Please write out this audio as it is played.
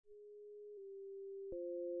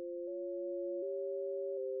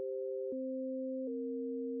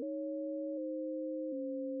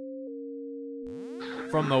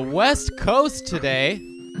From the West Coast today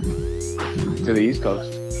to the East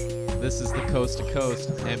Coast. This is the Coast to Coast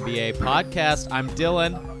NBA podcast. I'm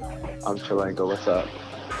Dylan. I'm Chalanga. What's up?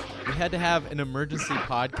 We had to have an emergency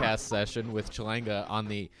podcast session with Chalanga on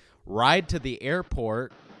the ride to the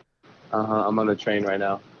airport. I'm on the train right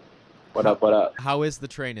now. What up? How is the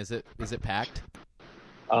train? Is it packed?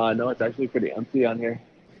 No, it's actually pretty empty on here.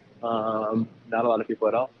 Not a lot of people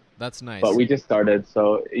at all. That's nice. But we just started,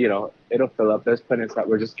 so, it'll fill up. There's plenty of stuff.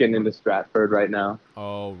 We're just getting into Stratford right now.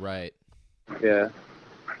 Oh, right. Yeah.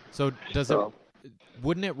 So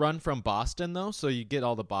wouldn't it run from Boston, though? So you get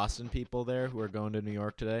all the Boston people there who are going to New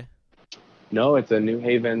York today? No, it's a New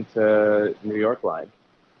Haven to New York line.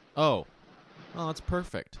 Oh, that's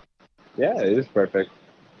perfect. Yeah, it is perfect.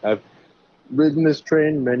 I've ridden this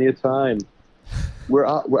train many a time. We're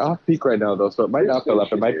off peak right now, though, so it might not fill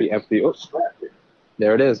up. It might be empty. Oops.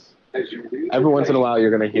 There it is. Every once in a while, you're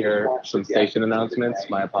going to hear some station announcements.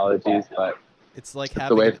 My apologies, but it's like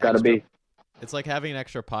the way it's got to be. It's like having an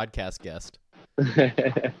extra podcast guest.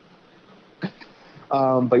 But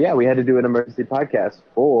yeah, we had to do an emergency podcast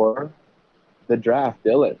for the draft,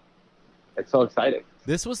 Dylan. It's so exciting.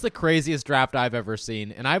 This was the craziest draft I've ever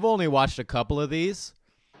seen, and I've only watched a couple of these,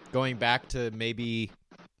 going back to maybe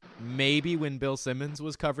when Bill Simmons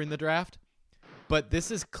was covering the draft. But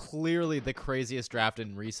this is clearly the craziest draft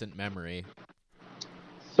in recent memory.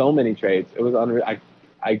 So many trades. It was unreal.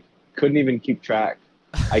 I couldn't even keep track.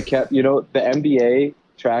 I kept, the NBA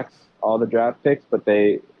tracks all the draft picks, but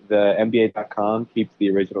the NBA.com keeps the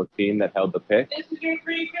original team that held the pick.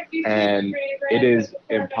 And it is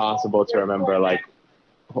impossible to remember,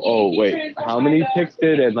 oh, wait, how many picks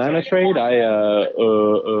did Atlanta trade? I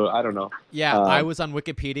don't know. Yeah, I was on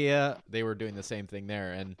Wikipedia. They were doing the same thing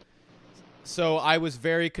there, and so I was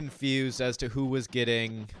very confused as to who was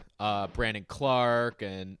getting Brandon Clark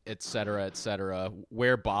and et cetera,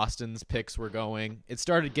 where Boston's picks were going. It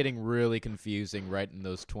started getting really confusing right in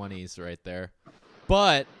those 20s right there.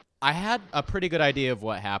 But I had a pretty good idea of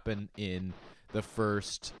what happened in the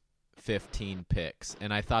first 15 picks,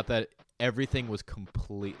 and I thought that everything was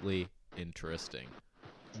completely interesting.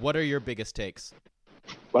 What are your biggest takes?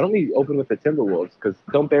 Why don't we open with the Timberwolves? Because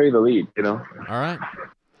don't bury the lead, All right.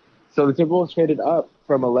 So the Timberwolves traded up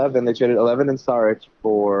from 11. They traded 11 and Saric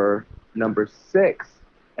for number 6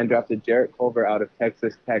 and drafted Jarrett Culver out of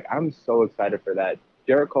Texas Tech. I'm so excited for that.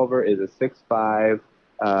 Jarrett Culver is a 6'5",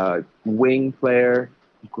 wing player,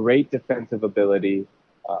 great defensive ability,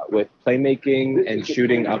 with playmaking and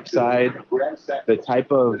shooting upside, the type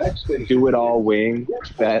of do-it-all wing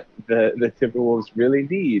that the Timberwolves really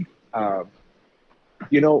need.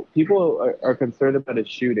 People are concerned about his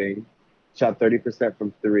shooting. Shot 30%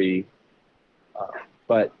 from 3,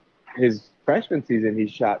 but his freshman season he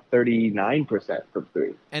shot 39% from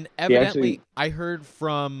 3. And evidently, I heard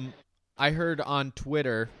on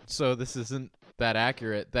Twitter, so this isn't that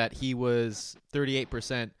accurate, that he was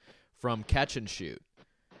 38% from catch and shoot.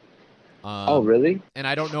 Oh, really? And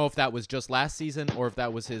I don't know if that was just last season or if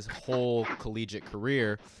that was his whole collegiate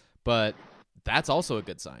career, but that's also a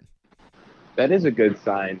good sign. That is a good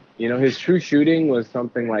sign. His true shooting was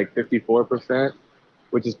something like 54%,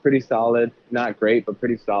 which is pretty solid. Not great, but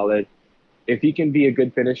pretty solid. If he can be a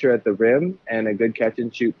good finisher at the rim and a good catch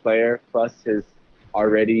and shoot player, plus his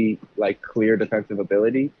already clear defensive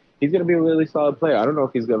ability, he's going to be a really solid player. I don't know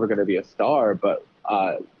if he's ever going to be a star, but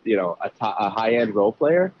a high-end role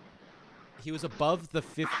player. He was above the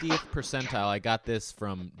 50th percentile. I got this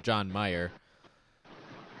from John Meyer.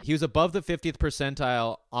 He was above the 50th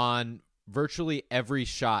percentile on virtually every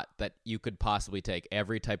shot that you could possibly take,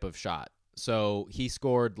 every type of shot. So he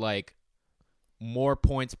scored more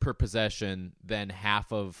points per possession than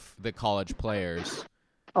half of the college players.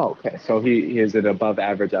 Oh, okay. So he is an above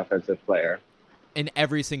average offensive player. In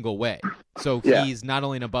every single way. So yeah. He's not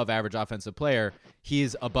only an above average offensive player,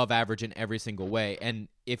 he's above average in every single way. And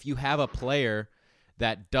if you have a player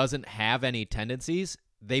that doesn't have any tendencies,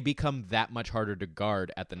 they become that much harder to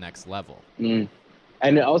guard at the next level. Mm.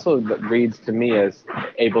 And it also reads to me as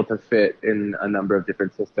able to fit in a number of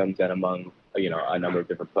different systems and among, a number of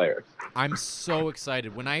different players. I'm so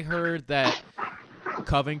excited. When I heard that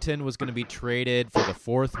Covington was going to be traded for the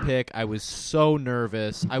 4th pick, I was so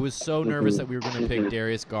nervous. I was so nervous that we were going to pick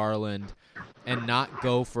Darius Garland and not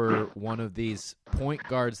go for one of these point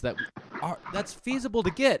guards that's feasible to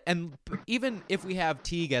get. And even if we have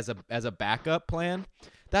Teague as a backup plan,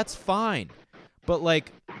 that's fine. But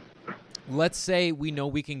let's say we know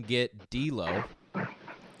we can get D'Lo.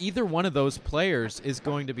 Either one of those players is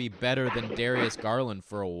going to be better than Darius Garland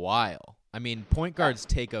for a while. I mean, point guards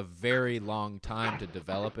take a very long time to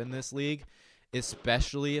develop in this league,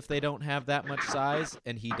 especially if they don't have that much size,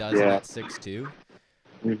 and he does Yeah. at 6'2".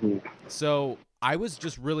 Mm-hmm. So I was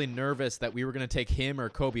just really nervous that we were going to take him or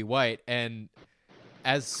Coby White, and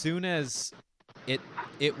as soon as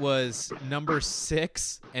it was number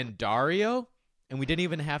 6 and Dario, and we didn't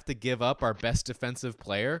even have to give up our best defensive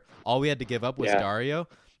player. All we had to give up was Dario.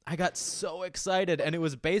 I got so excited, and it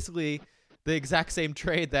was basically the exact same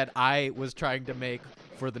trade that I was trying to make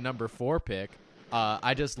for the number 4 pick.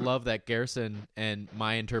 I just love that Garrison and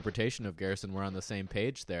my interpretation of Garrison were on the same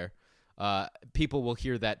page there. People will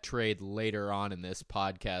hear that trade later on in this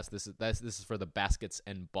podcast. This is for the baskets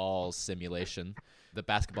and balls simulation, the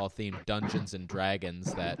basketball-themed Dungeons and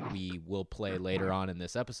Dragons that we will play later on in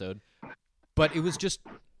this episode. But it was just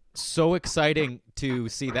so exciting to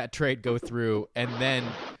see that trade go through, and then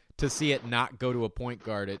to see it not go to a point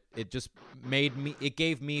guard. It just it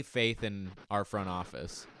gave me faith in our front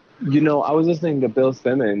office. I was listening to Bill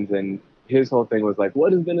Simmons, and his whole thing was like,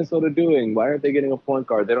 what is Minnesota doing? Why aren't they getting a point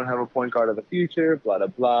guard? They don't have a point guard of the future, blah, blah,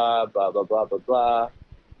 blah, blah, blah, blah, blah,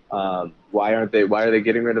 blah. Why are they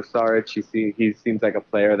getting rid of Saric? He seems like a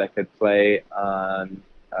player that could play on,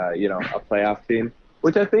 a playoff team,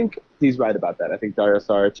 which I think he's right about that. I think Dario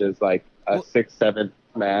Saric is like a 6th, 7th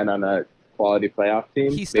man on a quality playoff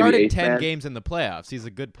team. He started 10 games in the playoffs. He's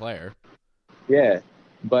a good player. Yeah,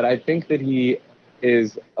 but I think that he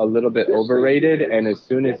is a little bit overrated, and as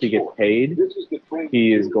soon as he gets paid,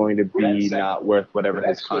 he is going to be not worth whatever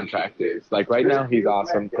his contract is. Like right now, he's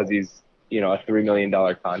awesome because he's a $3 million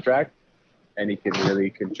contract, and he can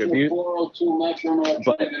really contribute.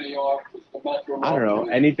 But I don't know,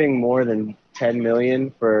 anything more than $10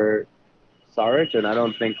 million for Saric, and I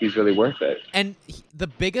don't think he's really worth it. And the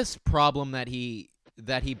biggest problem that he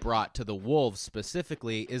brought to the Wolves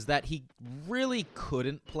specifically is that he really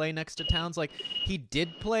couldn't play next to Towns. Like, he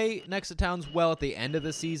did play next to Towns well at the end of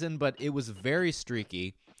the season, but it was very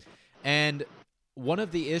streaky. And one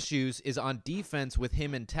of the issues is on defense with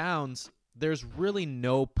him and Towns, there's really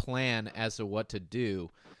no plan as to what to do.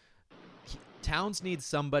 Towns needs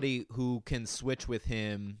somebody who can switch with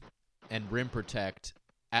him and rim protect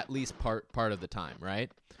at least part of the time, right?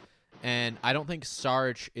 And I don't think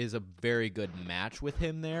Saric is a very good match with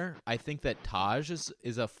him there. I think that Taj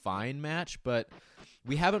is a fine match, but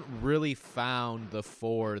we haven't really found the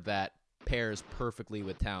 4 that pairs perfectly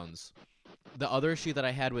with Towns. The other issue that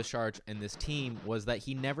I had with Saric and this team was that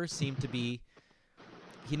he never seemed to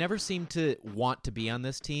want to be on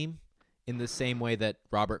this team in the same way that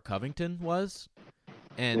Robert Covington was,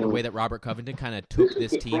 and the way that Robert Covington kind of took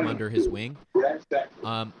this team under his wing.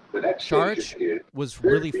 Saric was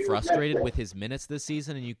really frustrated with his minutes this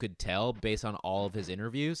season, and you could tell based on all of his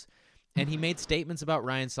interviews. And he made statements about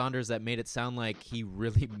Ryan Saunders that made it sound like he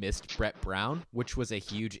really missed Brett Brown, which was a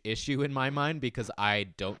huge issue in my mind because I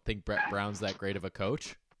don't think Brett Brown's that great of a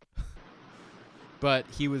coach. But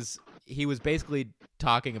he was basically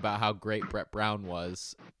talking about how great Brett Brown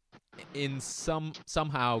was, in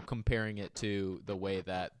somehow comparing it to the way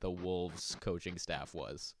that the Wolves coaching staff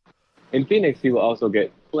was. In Phoenix, he will also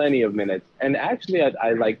get plenty of minutes. And actually,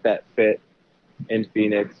 I like that fit in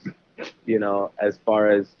Phoenix, as far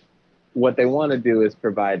as what they want to do is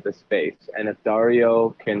provide the space. And if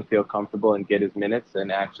Dario can feel comfortable and get his minutes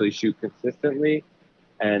and actually shoot consistently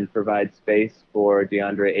and provide space for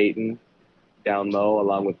DeAndre Ayton down low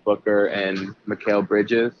along with Booker and Mikal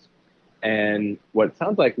Bridges, and what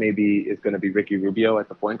sounds like maybe is going to be Ricky Rubio at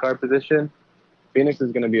the point guard position, Phoenix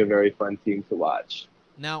is going to be a very fun team to watch.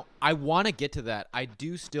 Now, I want to get to that. I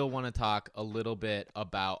do still want to talk a little bit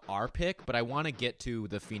about our pick, but I want to get to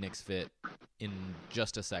the Phoenix fit in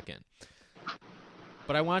just a second.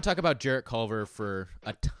 But I want to talk about Jarrett Culver for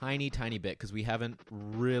a tiny, tiny bit because we haven't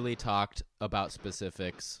really talked about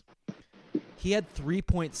specifics. He had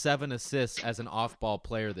 3.7 assists as an off-ball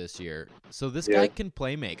player this year. So this guy can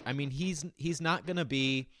play make. I mean, he's not going to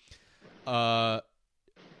be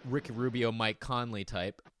Ricky Rubio, Mike Conley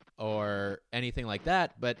type or anything like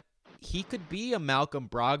that, but he could be a Malcolm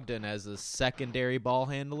Brogdon as a secondary ball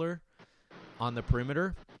handler on the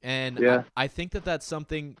perimeter. And I think that that's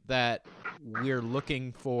something that we're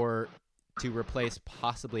looking for to replace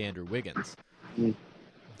possibly Andrew Wiggins.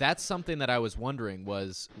 That's something that I was wondering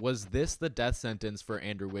was this the death sentence for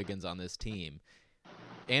Andrew Wiggins on this team?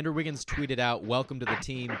 Andrew Wiggins tweeted out, "Welcome to the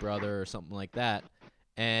team, brother," or something like that.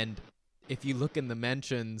 And if you look in the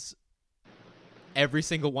mentions, every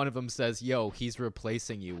single one of them says, "Yo, he's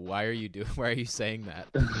replacing you. Why are you saying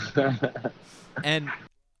that?" And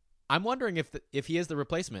I'm wondering if he is the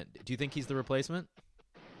replacement. Do you think he's the replacement?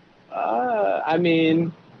 I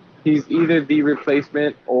mean, he's either the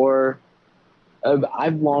replacement or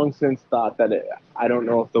I've long since thought that I don't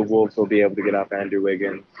know if the Wolves will be able to get off Andrew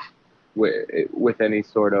Wiggins with any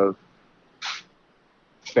sort of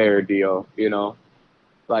fair deal.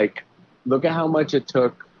 Like, look at how much it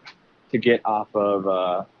took to get off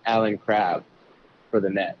of Alan Crabb for the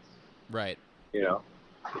Nets. Right.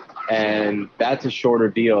 And that's a shorter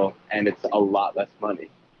deal, and it's a lot less money.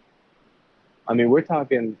 I mean, we're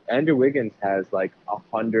talking Andrew Wiggins has like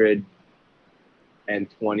 $120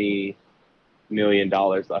 million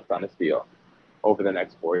left on his deal over the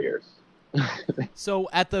next 4 years. So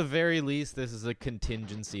at the very least, this is a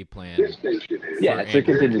contingency plan. Yeah, it's a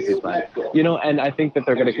contingency plan. And I think that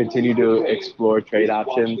they're going to continue to explore trade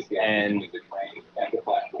options, and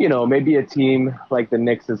maybe a team like the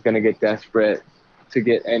Knicks is going to get desperate to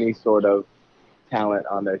get any sort of talent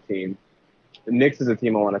on their team. The Knicks is a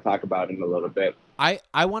team I want to talk about in a little bit. I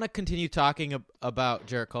want to continue talking about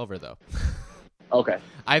Jarrett Culver, though. Okay.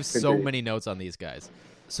 I have so many notes on these guys.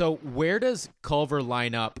 So where does Culver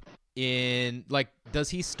line up in, does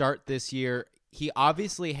he start this year? He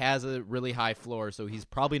obviously has a really high floor, so he's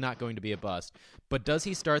probably not going to be a bust. But does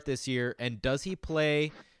he start this year, and does he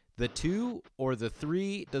play the 2 or the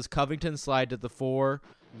 3? Does Covington slide to the 4?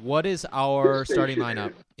 What is our starting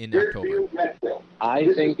lineup in October?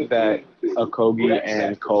 I think that Okogie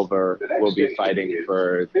and Culver will be fighting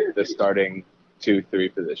for the starting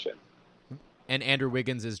 2-3 position. And Andrew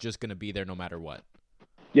Wiggins is just going to be there no matter what.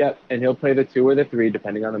 Yep, and he'll play the 2 or the 3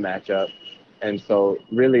 depending on the matchup. And so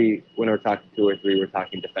really, when we're talking 2 or 3, we're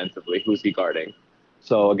talking defensively. Who's he guarding?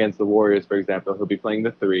 So against the Warriors, for example, he'll be playing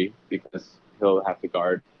the 3 because he'll have to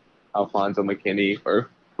guard Alfonso McKinney or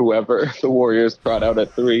whoever the Warriors brought out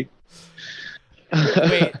at 3.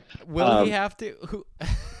 Wait, will he have to?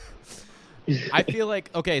 I feel like,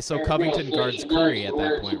 okay, so Covington guards Curry at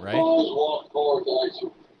that point, right?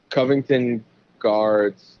 Covington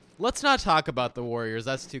guards. Let's not talk about the Warriors.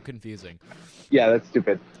 That's too confusing. Yeah, that's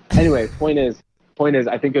stupid. Anyway, point is,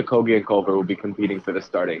 I think Okogie and Culver will be competing for the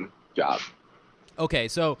starting job. Okay,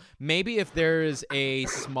 so maybe if there is a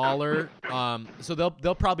smaller, so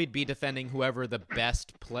they'll probably be defending whoever the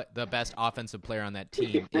best offensive player on that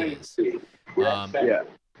team is.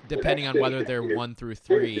 Depending on whether they're 1 through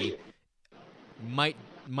 3,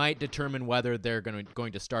 might determine whether they're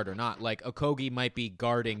going to start or not. Like Okogie might be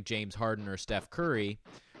guarding James Harden or Steph Curry,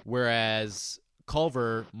 whereas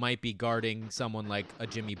Culver might be guarding someone like a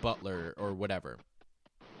Jimmy Butler or whatever.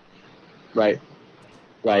 Right.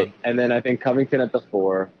 And then I think Covington at the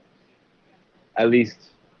 4, at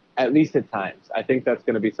least at times. I think that's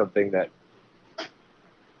going to be something that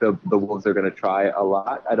the Wolves are going to try a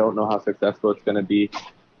lot. I don't know how successful it's going to be.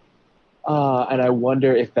 And I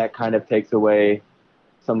wonder if that kind of takes away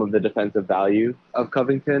some of the defensive value of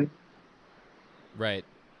Covington. Right.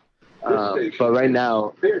 But right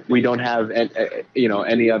now, we don't have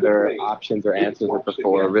any other options or answers at the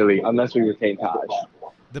 4, really, unless we retain Taj.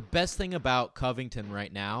 The best thing about Covington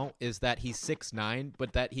right now is that he's 6'9",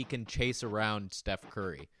 but that he can chase around Steph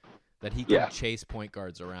Curry, that he can chase point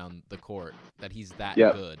guards around the court, that he's that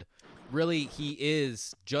good. Really, he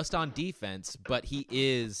is just on defense, but he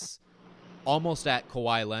is almost at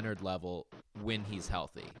Kawhi Leonard level when he's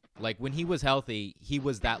healthy. Like, when he was healthy, he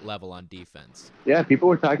was that level on defense. Yeah, people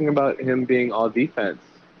were talking about him being all defense.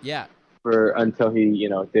 Yeah. Until he,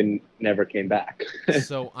 never came back.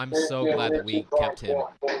 So I'm so glad that we kept him.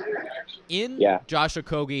 In Josh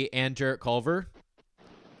Okogie and Jarrett Culver,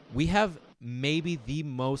 we have maybe the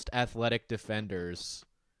most athletic defenders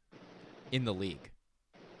in the league.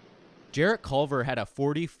 Jarrett Culver had a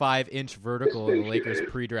 45-inch vertical in the Lakers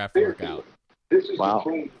pre-draft workout. Wow.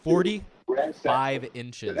 45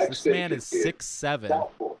 inches. This man is 6'7",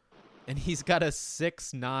 and he's got a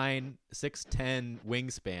 6'9", 6'10"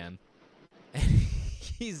 wingspan. And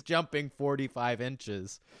he's jumping 45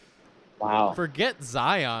 inches. Wow. Forget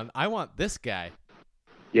Zion. I want this guy.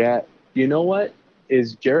 Yeah. You know what?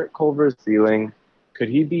 Is Jarrett Culver's ceiling, could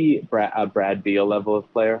he be a Brad Beal level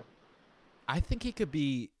of player? I think he could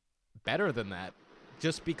be better than that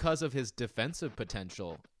just because of his defensive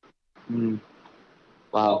potential.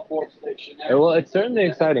 Wow. Well, it's certainly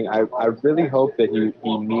exciting. I really hope that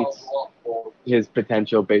he meets his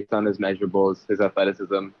potential based on his measurables, his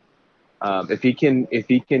athleticism. If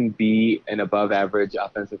he can be an above average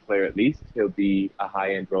offensive player at least, he'll be a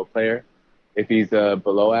high end role player. If he's a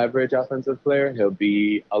below average offensive player, he'll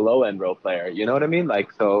be a low end role player. You know what I mean?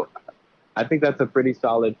 So I think that's a pretty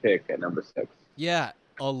solid pick at number 6. Yeah,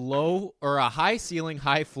 a low or a high ceiling,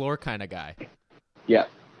 high floor kind of guy. Yeah,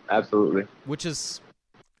 absolutely. Which is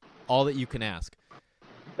all that you can ask.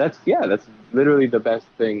 That's literally the best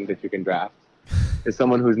thing that you can draft. Is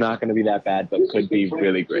someone who's not going to be that bad but could be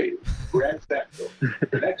really great.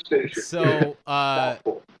 So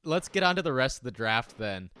let's get on to the rest of the draft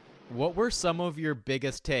then. What were some of your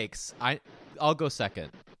biggest takes? I'll go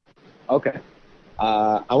second. Okay.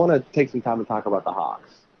 I want to take some time to talk about the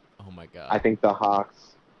Hawks. Oh my God. I think the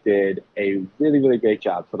Hawks did a really, really great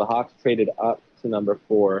job. So the Hawks traded up to number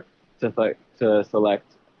 4 to select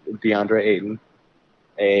DeAndre Ayton,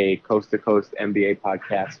 a Coast to Coast NBA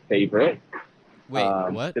podcast favorite. Wait,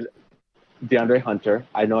 what? DeAndre Hunter.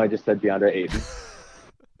 I know I just said DeAndre Ayton.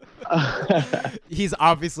 He's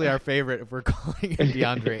obviously our favorite if we're calling him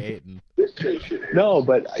DeAndre Ayton. No,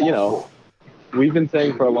 but, we've been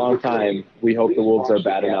saying for a long time we hope the Wolves are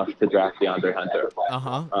bad enough to draft DeAndre Hunter.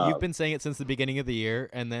 You've been saying it since the beginning of the year,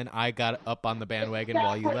 and then I got up on the bandwagon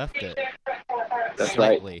while you left it. That's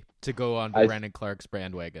slightly, right. To go on Brandon Clark's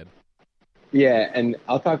bandwagon. Yeah, and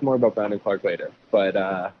I'll talk more about Brandon Clark later. But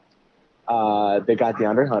they got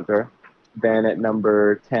DeAndre Hunter. Then at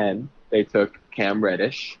number 10, they took Cam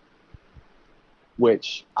Reddish,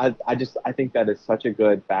 which I think that is such a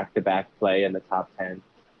good back-to-back play in the top 10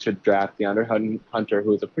 to draft DeAndre Hunter,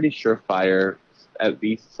 who is a pretty surefire, at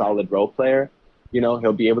least solid role player.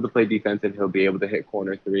 He'll be able to play defense and he'll be able to hit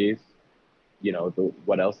corner threes.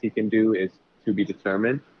 What else he can do is to be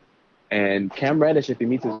determined. And Cam Reddish, if he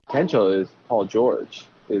meets his potential, is Paul George,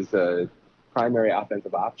 is a primary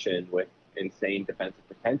offensive option with insane defensive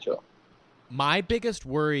potential. My biggest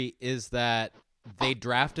worry is that they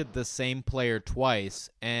drafted the same player twice,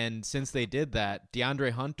 and since they did that, since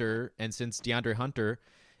DeAndre Hunter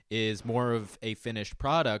is more of a finished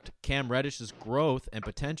product, Cam Reddish's growth and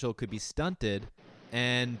potential could be stunted,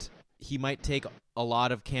 and he might take a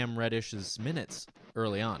lot of Cam Reddish's minutes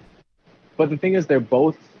early on. But the thing is, they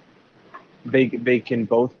can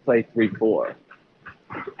both play 3-4,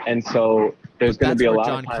 and so there's going to be a lot of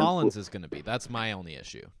times. That's where John Collins is going to be. That's my only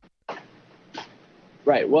issue.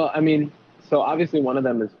 Right. Well, so obviously one of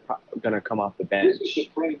them is going to come off the bench.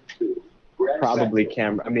 Probably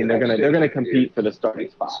Cam. They're gonna compete for the starting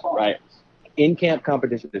spot, right? In-camp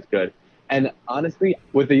competition is good. And honestly,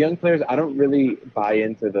 with the young players, I don't really buy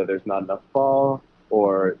into there's not enough ball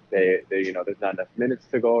or there's not enough minutes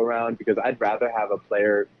to go around, because I'd rather have a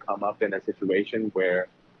player come up in a situation where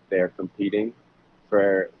they're competing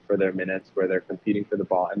for their minutes, where they're competing for the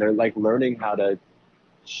ball, and they're like learning how to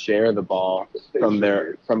share the ball from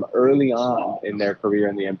early on in their career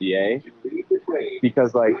in the NBA,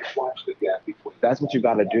 because that's what you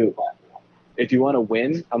got to do. If you want to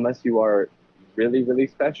win, unless you are really, really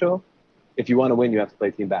special, if you want to win, you have to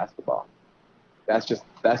play team basketball. That's just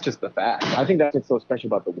the fact. I think that's what's so special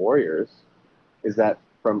about the Warriors, is that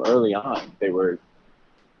from early on they were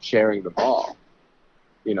sharing the ball.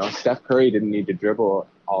 Steph Curry didn't need to dribble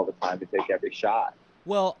all the time to take every shot.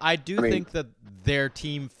 Well, I think that their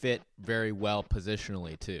team fit very well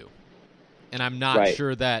positionally, too. And I'm not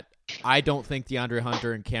sure that – I don't think DeAndre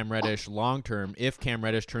Hunter and Cam Reddish long-term, if Cam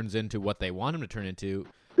Reddish turns into what they want him to turn into,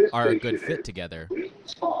 are a good fit together.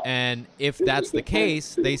 And if that's the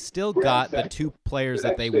case, they still got the two players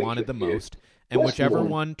that they wanted the most, and whichever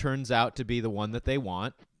one turns out to be the one that they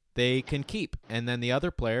want, they can keep. And then the other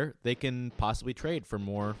player, they can possibly trade for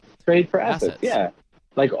more assets. Yeah.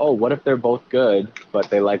 What if they're both good, but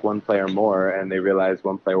they like one player more and they realize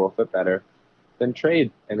one player will fit better? Then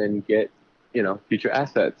trade and then get, future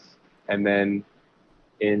assets. And then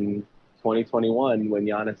in 2021, when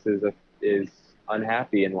Giannis is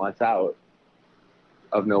unhappy and wants out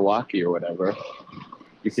of Milwaukee or whatever,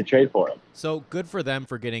 you can trade for him. So good for them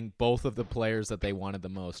for getting both of the players that they wanted the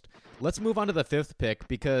most. Let's move on to the 5th pick,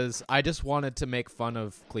 because I just wanted to make fun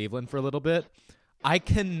of Cleveland for a little bit. I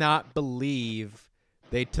cannot believe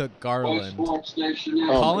they took Garland.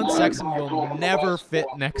 Colin Sexton will never fit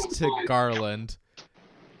next to Garland.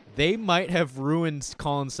 They might have ruined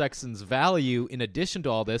Colin Sexton's value in addition to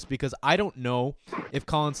all this, because I don't know if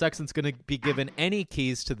Colin Sexton's going to be given any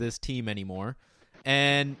keys to this team anymore,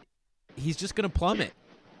 and he's just going to plummet.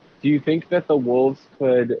 Do you think that the Wolves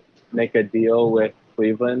could make a deal with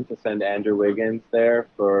Cleveland to send Andrew Wiggins there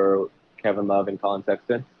for Kevin Love and Colin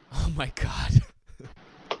Sexton? Oh, my God.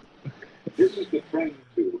 This is the training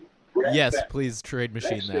tool. Yes, please trade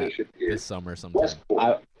machine that this summer sometime.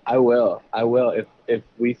 I will. If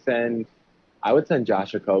we send, I would send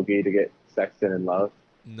Josh Okogie to get Sexton and Love.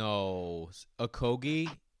 No. Okogie?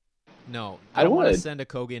 No. I don't want to send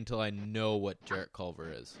Okogie until I know what Jarrett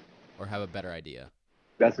Culver is or have a better idea.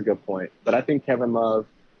 That's a good point. But I think Kevin Love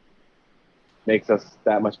makes us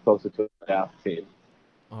that much closer to a playoff team.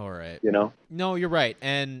 All right. No, you're right.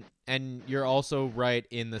 And you're also right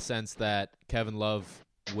in the sense that Kevin Love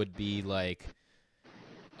would be like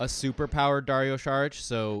a superpowered Dario Saric,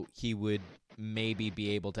 so he would maybe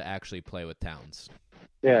be able to actually play with Towns.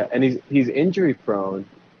 Yeah, and he's injury prone,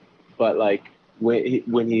 but like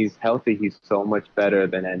when he's healthy, he's so much better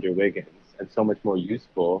than Andrew Wiggins and so much more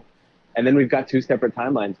useful. And then we've got two separate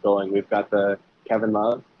timelines going. We've got the Kevin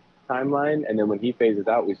Love timeline, and then when he phases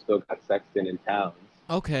out, we've still got Sexton and Towns.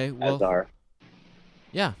 Okay, well, as our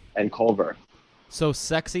yeah, and Culver. So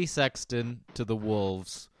sexy Sexton to the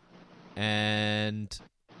Wolves, and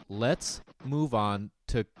let's move on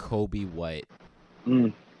to Coby White.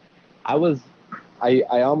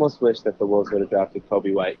 I almost wish that the Wolves would have drafted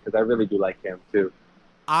Coby White because I really do like him too.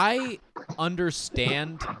 I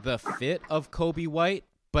understand the fit of Coby White,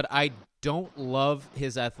 but I don't love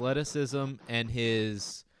his athleticism and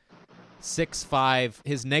his 6'5",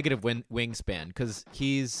 his negative wingspan, because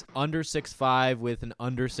he's under 6'5" with an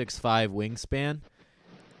under 6'5" wingspan.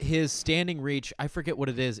 His standing reach, I forget what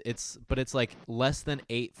it is. It's like less than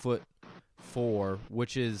 8'4",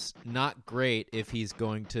 which is not great if he's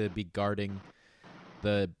going to be guarding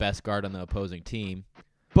the best guard on the opposing team.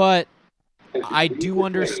 But I do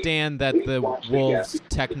understand that the Wolves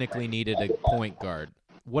technically needed a point guard.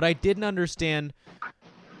 What I didn't understand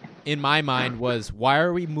in my mind was, why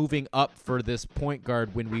are we moving up for this point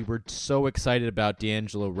guard when we were so excited about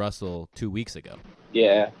D'Angelo Russell 2 weeks ago?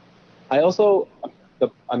 Yeah.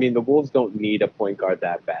 The Wolves don't need a point guard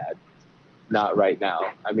that bad. Not right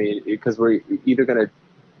now. I mean, because we're either going to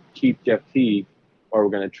keep Jeff Teague or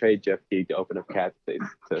we're going to trade Jeff Teague to open up cap space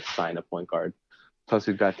to sign a point guard. Plus,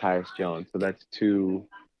 we've got Tyus Jones, so that's two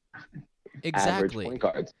average point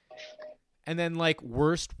guards. And then, like,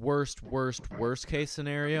 worst case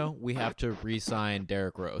scenario, we have to re-sign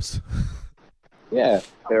Derrick Rose. Yeah,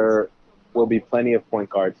 there will be plenty of point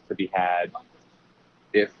guards to be had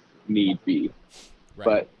if need be. Right.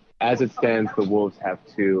 But as it stands, the Wolves have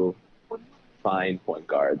to find point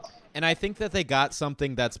guards. And I think that they got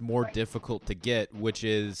something that's more difficult to get, which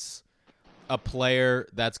is a player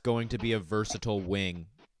that's going to be a versatile wing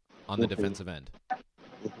on the defensive end.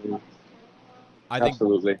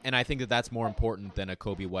 Absolutely. And I think that that's more important than a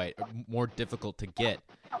Coby White, or more difficult to get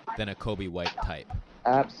than a Coby White type.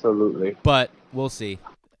 Absolutely. But we'll see.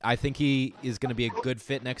 I think he is going to be a good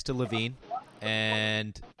fit next to Levine,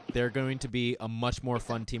 and they're going to be a much more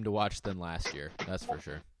fun team to watch than last year. That's for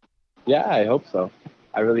sure. Yeah, I hope so.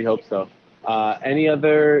 I really hope so. Any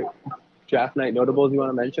other draft night notables you want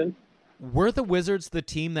to mention? Were the Wizards the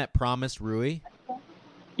team that promised Rui?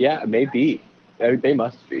 Yeah, maybe. They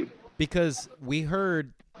must be. Because we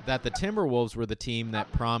heard that the Timberwolves were the team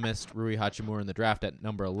that promised Rui Hachimura in the draft at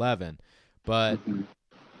number 11. But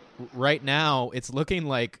right now, it's looking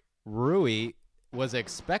like Rui was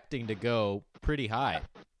expecting to go pretty high.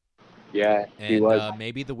 Yeah, and, he was.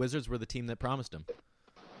 Maybe the Wizards were the team that promised him.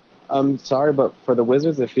 I'm sorry, but for the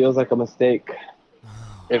Wizards, it feels like a mistake.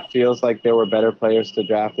 It feels like there were better players to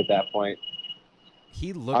draft at that point.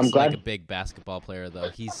 He looks like a big basketball player, though.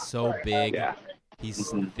 He's so big. Yeah.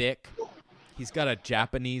 He's thick. He's got a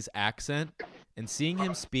Japanese accent. And seeing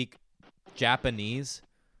him speak Japanese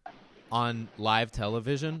on live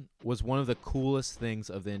television was one of the coolest things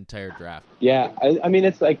of the entire draft. Yeah, I mean,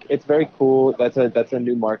 it's very cool. That's a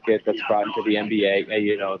new market that's brought into the NBA. And,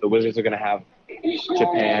 you know, the Wizards are going to have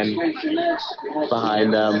Japan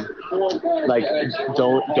behind them. Like,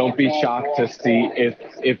 don't be shocked to see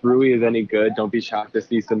if Rui is any good. Don't be shocked to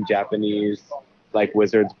see some Japanese like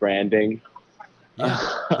Wizards branding. Yeah,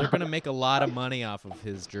 they're gonna make a lot of money off of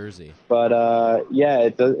his jersey. But yeah,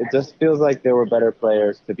 it just feels like there were better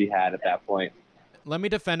players to be had at that point. Let me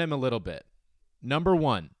defend him a little bit. Number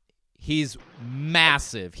one, he's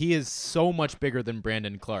massive. He is so much bigger than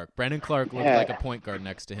Brandon Clark. Brandon Clark looked like a point guard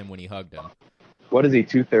next to him when he hugged him. What is he,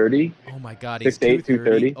 230? Oh, my God. He's 6'8",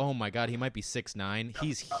 230? Oh, my God. He might be 6'9".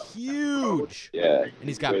 He's huge. Yeah. And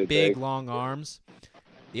he's got big, long arms.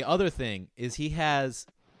 The other thing is he has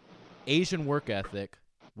Asian work ethic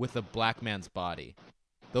with a black man's body.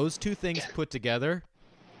 Those two things put together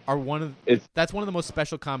are that's one of the most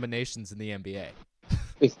special combinations in the NBA.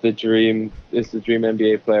 It's the dream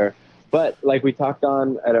NBA player. But like we talked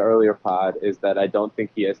on at an earlier pod, is that I don't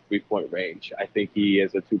think he has 3-point range. I think he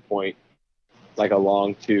is a 2-point, like a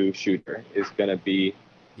long 2 shooter is going to be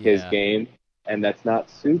his game. And that's not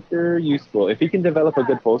super useful. If he can develop a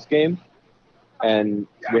good post game and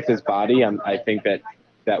with his body, I think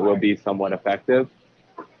that will be somewhat effective.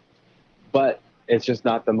 But it's just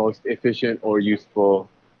not the most efficient or useful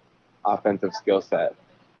offensive skill set.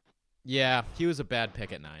 Yeah, he was a bad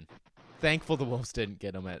pick at 9. Thankful the Wolves didn't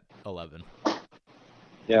get him at 11.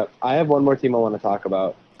 Yeah, I have one more team I want to talk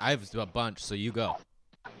about. I have a bunch, so you go.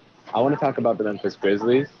 I want to talk about the Memphis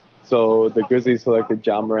Grizzlies. So the Grizzlies selected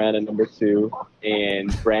John Moran at number 2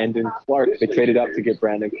 and Brandon Clark. They traded up to get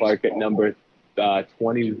Brandon Clark at number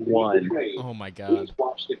 21. Oh my God!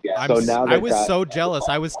 Now I was so jealous.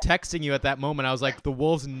 I was texting you at that moment. I was like, the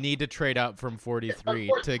Wolves need to trade up from 43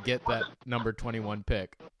 to get that number 21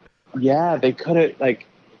 pick. Yeah, they couldn't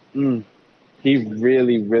he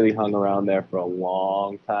really, really hung around there for a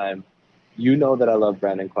long time. You know that I love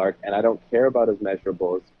Brandon Clark, and I don't care about his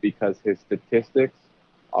measurables because his statistics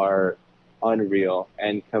are unreal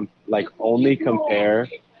and only compare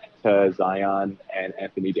to Zion and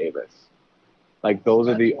Anthony Davis. Like those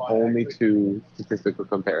are the only two statistical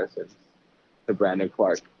comparisons to Brandon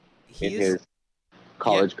Clark in his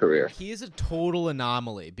college career. He is a total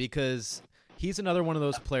anomaly because he's another one of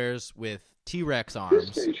those players with T-Rex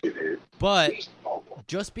arms, but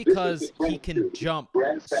just because he can jump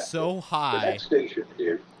so high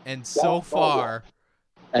and so far,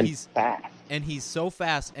 he's so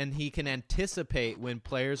fast and he can anticipate when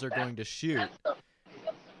players are going to shoot.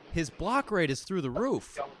 His block rate is through the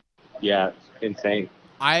roof. Yeah, insane.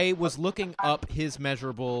 I was looking up his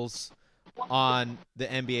measurables on the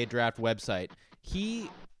NBA draft website. He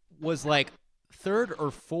was like 3rd or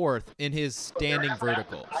 4th in his standing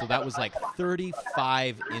vertical. So that was like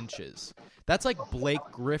 35 inches. That's like Blake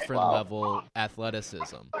Griffin level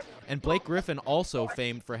athleticism. And Blake Griffin also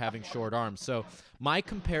famed for having short arms. So my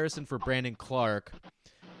comparison for Brandon Clark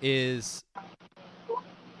is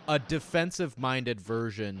a defensive-minded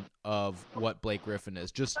version of what Blake Griffin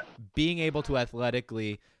is. Just being able to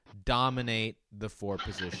athletically dominate the 4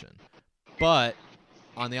 position. But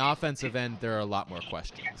on the offensive end, there are a lot more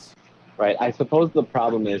questions. Right. I suppose the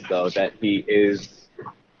problem is, though, that he is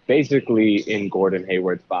basically in Gordon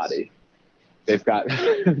Hayward's body. They've got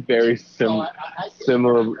very similar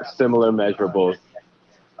measurables.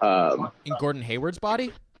 In Gordon Hayward's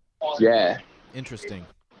body? Yeah. Interesting.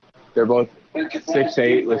 They're both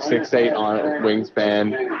 6'8" with 6'8" on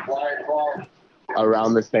wingspan,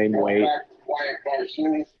 around the same weight.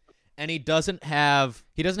 And he doesn't have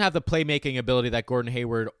the playmaking ability that Gordon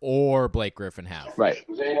Hayward or Blake Griffin have. Right.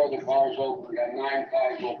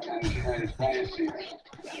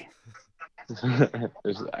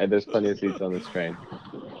 There's plenty of seats on this train.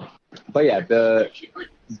 But yeah, the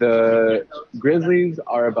Grizzlies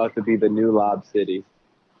are about to be the new Lob City.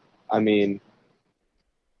 I mean,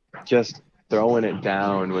 just throwing it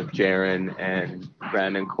down with Jaren and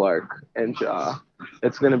Brandon Clark and Ja.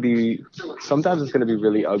 Sometimes it's gonna be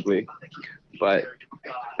really ugly, but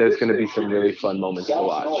there's gonna be some really fun moments to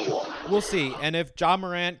watch. We'll see. And if Ja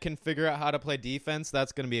Morant can figure out how to play defense,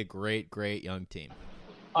 that's gonna be a great, great young team.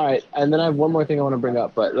 All right, and then I have one more thing I want to bring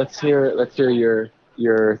up, but let's hear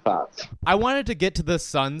your thoughts. I wanted to get to the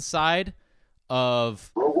Suns side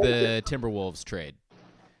of the Timberwolves trade.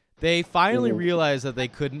 They finally realized that they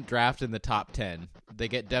couldn't draft in the top 10. They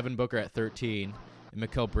get Devin Booker at 13 and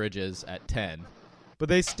Mikal Bridges at 10. But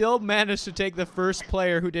they still managed to take the first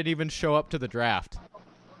player who didn't even show up to the draft.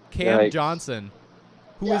 Cam Johnson,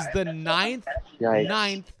 who is the ninth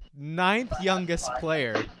youngest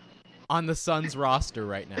player on the Suns roster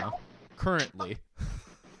right now, currently.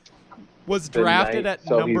 Was drafted at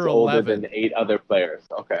number 11. So he's older than 8 other players.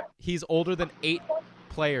 Okay. He's older than 8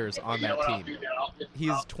 players on that team.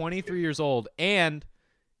 He's 23 years old, and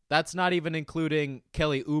that's not even including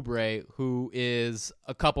Kelly Oubre, who is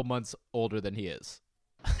a couple months older than he is.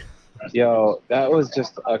 Yo, that was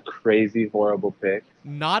just a crazy, horrible pick.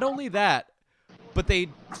 Not only that, but they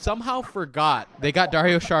somehow forgot they got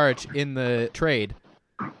Dario Saric in the trade,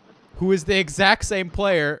 who is the exact same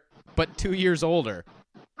player, but 2 years older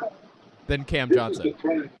than Cam Johnson.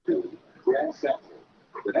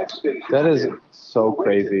 That is so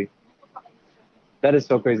crazy. That is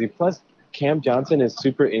so crazy. Plus, Cam Johnson is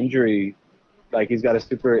super injury. Like, he's got a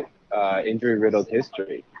super injury-riddled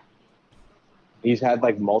history. He's had,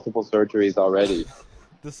 like, multiple surgeries already.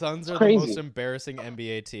 The Suns are the most embarrassing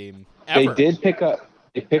NBA team ever. They picked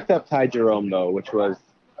up Ty Jerome, though, which was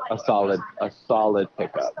a solid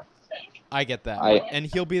pickup. I get that. And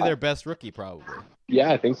he'll be their best rookie, probably.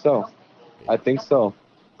 Yeah, I think so.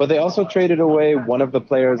 But they also traded away one of the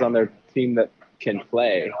players on their team that can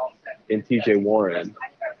play in TJ Warren.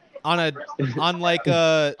 On a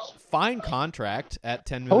fine contract at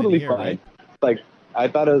 $10 million totally a year, fine. Right? Like, I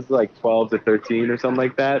thought it was like 12 to 13 or something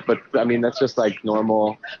like that. But I mean, that's just like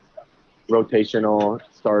normal rotational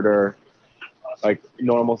starter, like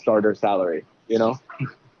normal starter salary, you know?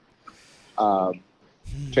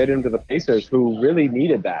 Traded him to the Pacers, who really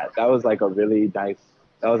needed that. That was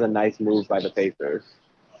a nice move by the Pacers.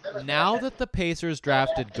 Now that the Pacers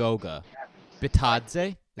drafted Goga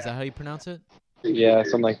Bitadze, is that how you pronounce it? Yeah,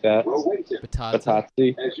 something like that. Bitadze.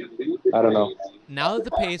 Batazzi. I don't know. Now that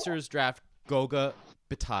the Pacers draft Goga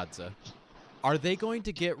Bitadze, are they going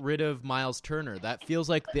to get rid of Miles Turner? That feels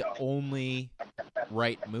like the only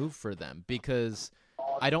right move for them, because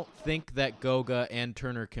I don't think that Goga and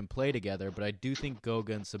Turner can play together, but I do think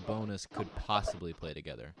Goga and Sabonis could possibly play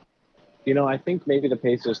together. I think maybe the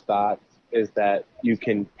Pacers' thought is that you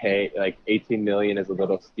can pay like $18 million is a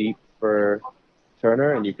little steep for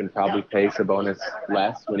Turner, and you can probably pay Sabonis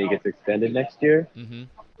less when he gets extended next year. Mm-hmm.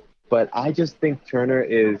 But I just think Turner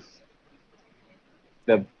is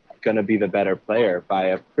going to be the better player by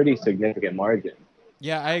a pretty significant margin.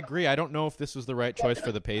 Yeah, I agree. I don't know if this was the right choice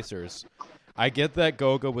for the Pacers. I get that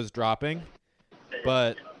Goga was dropping,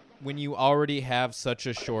 but when you already have such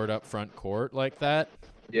a short up front court like that,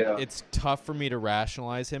 it's tough for me to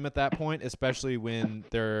rationalize him at that point, especially when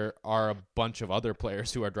there are a bunch of other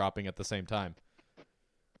players who are dropping at the same time.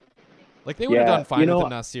 Like, they would have done fine with a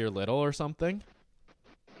Nasir Little or something.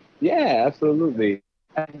 Yeah, absolutely.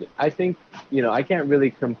 And I think, I can't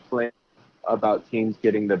really complain about teams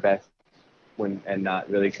getting the best and not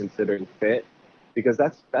really considering fit, because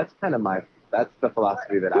that's kind of that's the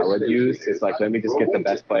philosophy that I would use. It's like, let me just get the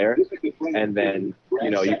best player, and then,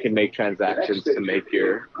 you can make transactions to make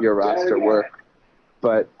your roster work.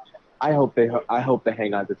 But I hope they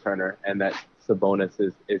hang on to Turner, and that Sabonis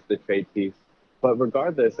is the trade piece. But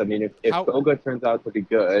regardless, I mean, if Goga turns out to be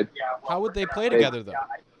good, how would they play together though?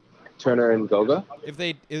 Turner and Goga?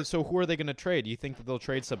 So who are they going to trade? Do you think that they'll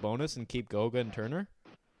trade Sabonis and keep Goga and Turner?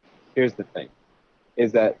 Here's the thing,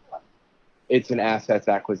 is that it's an assets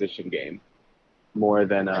acquisition game more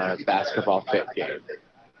than a basketball fit game.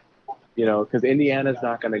 Because Indiana's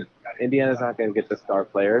not gonna get the star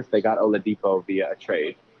players. They got Oladipo via a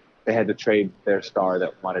trade. They had to trade their star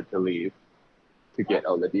that wanted to leave to get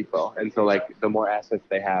Oladipo, and so like the more assets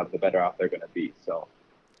they have, the better off they're gonna be. So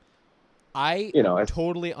I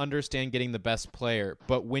totally understand getting the best player,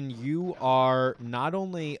 but when you are not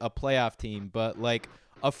only a playoff team, but like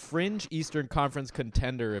a fringe Eastern Conference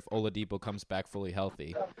contender if Oladipo comes back fully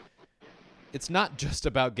healthy, it's not just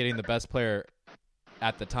about getting the best player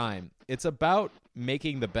at the time. It's about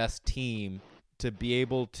making the best team to be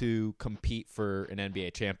able to compete for an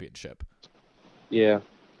NBA championship. Yeah,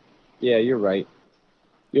 you're right.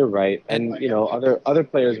 You're right. And other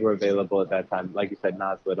players were available at that time. Like you said,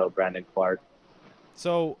 Nas Little, Brandon Clark.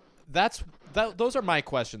 So those are my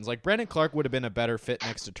questions. Like, Brandon Clark would have been a better fit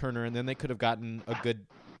next to Turner, and then they could have gotten a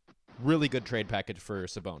really good trade package for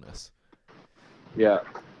Sabonis. Yeah.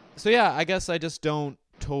 So yeah, I guess I just don't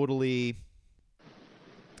totally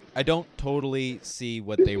see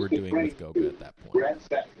what they were doing with Goga at that point.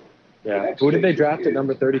 Yeah. Who did they draft at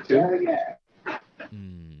number 32?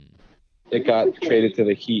 It got traded to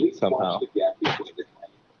the Heat somehow,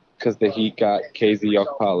 because the Heat got KZ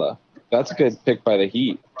Okpala. That's a good pick by the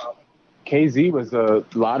Heat. KZ was a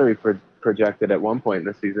lottery projected at one point in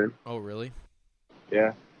the season. Oh, really?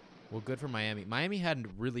 Yeah. Well, good for Miami. Miami had a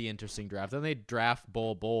really interesting draft. Then they draft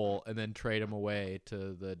Bol and then trade him away to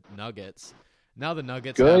the Nuggets. Now the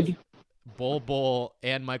Nuggets have Bol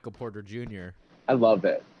and Michael Porter Jr. I love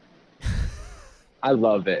it. I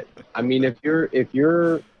love it. I mean, if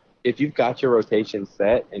you've got your rotation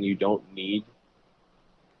set and you don't need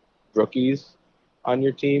rookies on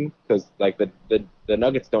your team, because like the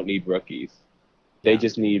Nuggets don't need rookies. They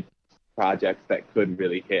just need projects that could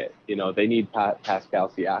really hit. They need Pascal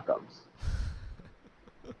Siakams.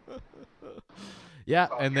 Yeah,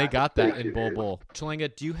 and they got that in Bol.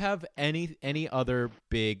 Chalanga, do you have any other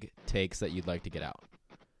big takes that you'd like to get out?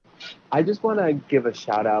 I just want to give a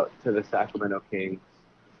shout out to the Sacramento Kings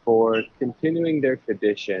for continuing their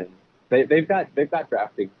tradition. They've got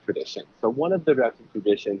drafting traditions. So one of the drafting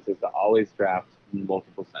traditions is to always draft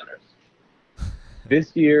multiple centers.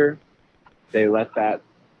 This year, they let that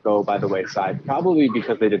go by the wayside, probably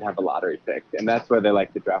because they didn't have a lottery pick, and that's where they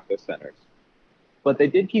like to draft their centers. But they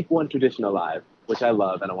did keep one tradition alive, which I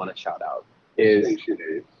love and I want to shout out, is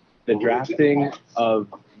the drafting of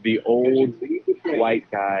the old white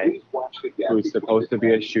guy who's supposed to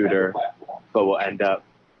be a shooter, but will end up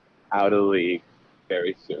out of the league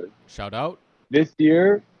very soon. Shout out. This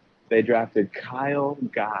year, they drafted Kyle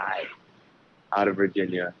Guy out of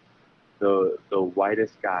Virginia, the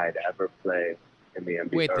whitest guy to ever play in the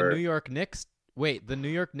NBA. Wait, the New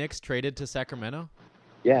York Knicks traded to Sacramento?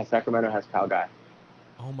 Yeah, Sacramento has Kyle Guy.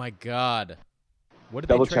 Oh my God. What did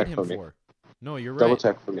Double they trade check him for me. for? No, you're right. Double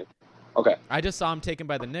check for me. Okay. I just saw him taken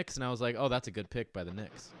by the Knicks, and I was like, oh, that's a good pick by the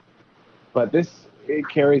Knicks. But it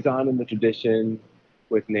carries on in the tradition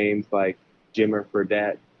with names like Jimmer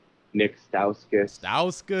Fredette, Nick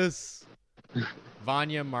Stauskas.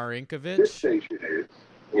 Vanya This Marinkovic. station is.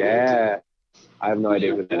 Yeah. I have no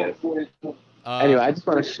idea who that is. Anyway, I just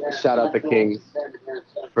want to shout out the Kings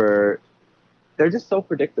for they're just so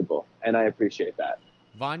predictable, and I appreciate that.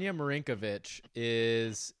 Vanya Marinkovic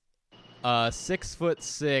is a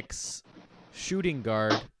 6'6" shooting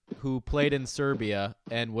guard who played in Serbia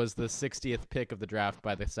and was the 60th pick of the draft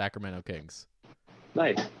by the Sacramento Kings.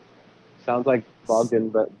 Nice. Sounds like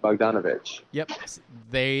Bogdanovic. Yep.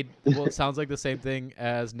 It sounds like the same thing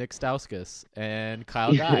as Nick Stauskas and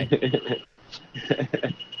Kyle Guy.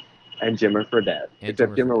 And Jimmer Fredette.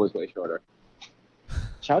 Except Jimmer was way shorter.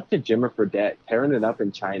 Shout out to Jimmer Fredette, tearing it up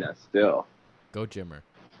in China still. Go Jimmer.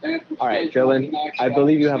 All right, Dylan, I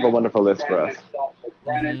believe you have a wonderful list for us.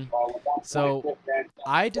 Mm-hmm. So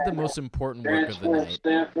I did the most important work of the night,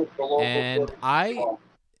 and I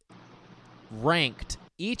ranked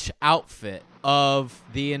each outfit of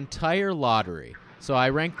the entire lottery. So I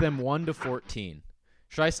ranked them 1 to 14.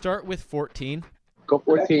 Should I start with 14? Go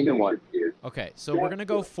 14 to 1. Okay, so we're going to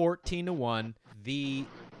go 14 to 1. The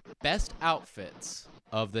best outfits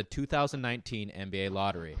of the 2019 NBA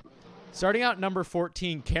lottery. Starting out number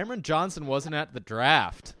 14, Cameron Johnson wasn't at the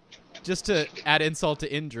draft. Just to add insult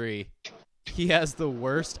to injury, he has the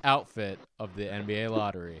worst outfit of the NBA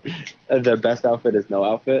lottery. The best outfit is no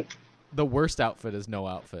outfit? The worst outfit is no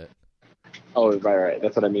outfit. Oh, right.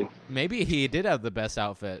 That's what I mean. Maybe he did have the best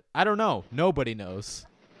outfit. I don't know. Nobody knows.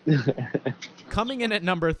 Coming in at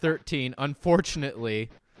number 13, unfortunately,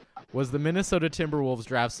 was the Minnesota Timberwolves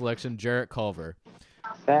draft selection, Jarrett Culver.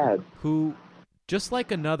 Sad. Who, just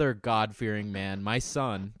like another God-fearing man, my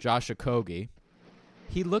son, Josh Okogie,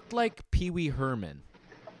 he looked like Pee Wee Herman.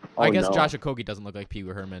 I guess no. Josh Okogie doesn't look like Pee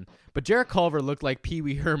Wee Herman, but Jarrett Culver looked like Pee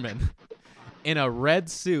Wee Herman in a red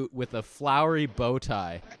suit with a flowery bow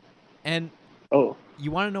tie. And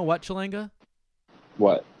you want to know what, Chalanga?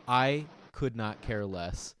 What? I could not care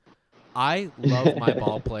less. I love my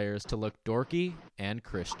ball players to look dorky and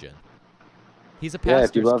Christian. He's a pastor's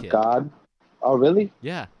if you love kid. God. Oh, really?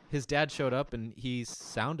 Yeah. His dad showed up, and he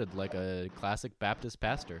sounded like a classic Baptist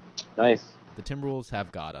pastor. Nice. The Timberwolves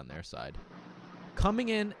have God on their side. Coming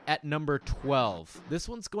in at number 12. This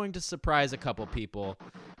one's going to surprise a couple people,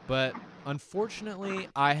 but unfortunately,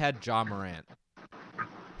 I had Ja Morant.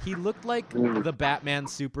 He looked like the Batman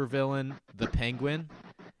supervillain, the Penguin.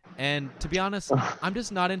 And to be honest, I'm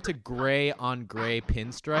just not into gray on gray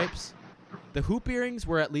pinstripes. The hoop earrings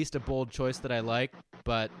were at least a bold choice that I like,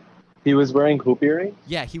 but... He was wearing hoop earrings?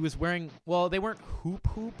 Yeah, he was wearing... Well, they weren't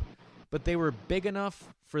hoop, but they were big enough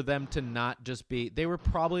for them to not just be... They were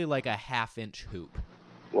probably like a half-inch hoop.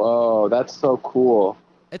 Whoa, that's so cool.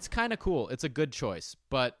 It's kind of cool. It's a good choice.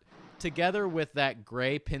 But together with that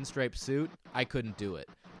gray pinstripe suit, I couldn't do it.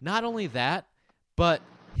 Not only that, but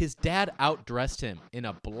his dad outdressed him in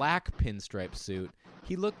a black pinstripe suit.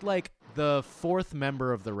 He looked like the fourth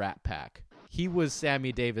member of the Rat Pack. He was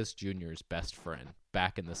Sammy Davis Jr.'s best friend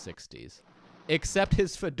back in the 60s. Except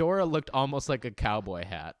his fedora looked almost like a cowboy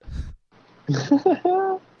hat.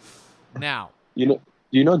 Now, do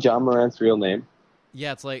you know Ja Morant's real name?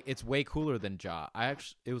 Yeah, it's way cooler than Ja.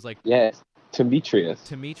 It was like Yes, Demetrius.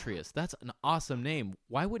 Demetrius. That's an awesome name.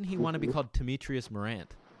 Why wouldn't he want to be called Demetrius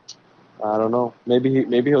Morant? I don't know.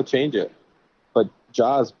 Maybe he'll change it. But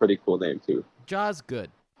Ja's a pretty cool name too. Ja's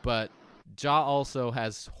good, but Ja also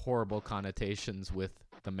has horrible connotations with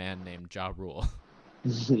the man named Ja Rule.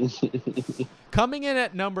 Coming in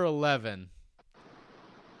at number 11.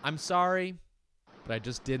 I'm sorry, but I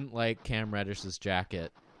just didn't like Cam Reddish's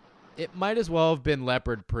jacket. It might as well have been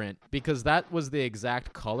leopard print because that was the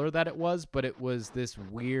exact color that it was, but it was this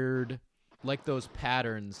weird, like those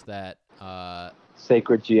patterns that...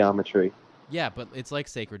 Sacred geometry. Yeah, but it's like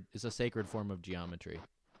sacred. It's a sacred form of geometry.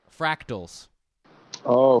 Fractals.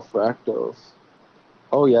 Oh, fractals.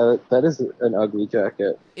 Oh, yeah, that is an ugly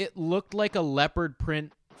jacket. It looked like a leopard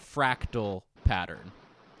print fractal pattern.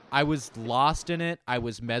 I was lost in it. I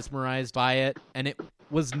was mesmerized by it, and it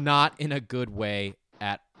was not in a good way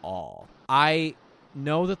at all. I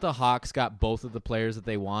know that the Hawks got both of the players that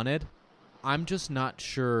they wanted. I'm just not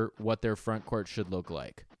sure what their front court should look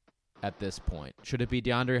like at this point. Should it be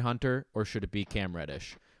DeAndre Hunter or should it be Cam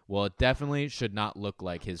Reddish? Well, it definitely should not look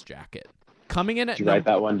like his jacket. Coming in at Did you write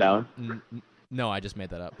that one down? No, I just made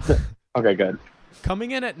that up. Okay, good.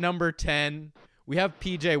 Coming in at number 10, we have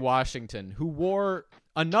PJ Washington, who wore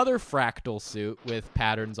another fractal suit with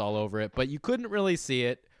patterns all over it, but you couldn't really see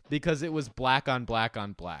it because it was black on black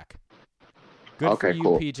on black. Good for you,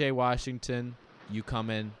 cool. PJ Washington. You come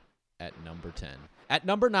in at number 10. At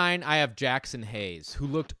number 9, I have Jackson Hayes, who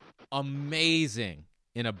looked amazing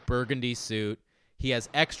in a burgundy suit. He has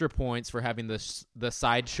extra points for having the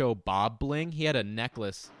Sideshow Bob bling. He had a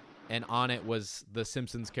necklace, and on it was the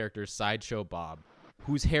Simpsons character Sideshow Bob,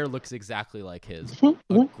 whose hair looks exactly like his.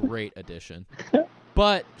 A great addition.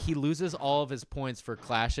 But he loses all of his points for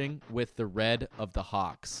clashing with the red of the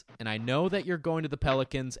Hawks. And I know that you're going to the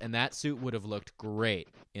Pelicans, and that suit would have looked great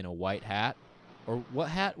in a white hat. Or what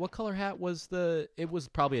hat? What color hat was the... It was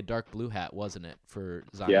probably a dark blue hat, wasn't it, for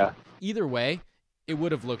Zion? Yeah. Either way, it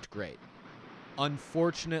would have looked great.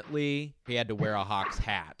 Unfortunately, he had to wear a Hawks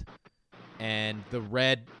hat. And the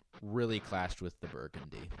red really clashed with the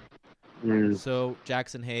burgundy. So,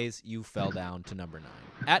 Jackson Hayes, you fell down to number 9.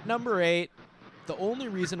 At number 8... The only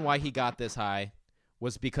reason why he got this high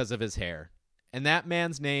was because of his hair. And that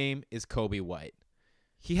man's name is Coby White.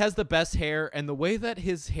 He has the best hair, and the way that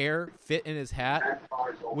his hair fit in his hat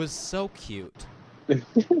was so cute.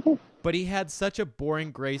 But he had such a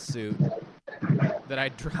boring gray suit that I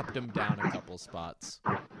dropped him down a couple spots.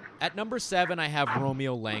 At number 7, I have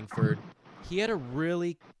Romeo Langford. He had a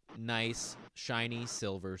really nice, shiny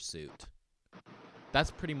silver suit. That's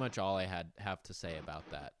pretty much all I have to say about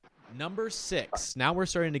that. Number 6. Now we're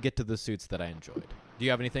starting to get to the suits that I enjoyed. Do you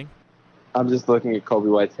have anything? I'm just looking at Coby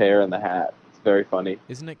White's hair and the hat. It's very funny.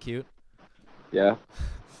 Isn't it cute? Yeah.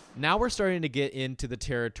 Now we're starting to get into the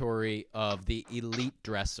territory of the elite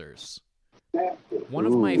dressers. One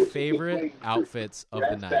of my favorite outfits of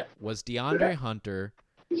the night was DeAndre Hunter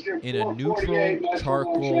in a neutral,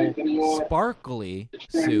 charcoal, sparkly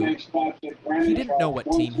suit. He didn't know what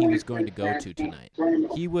team he was going to go to tonight.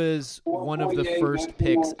 He was one of the first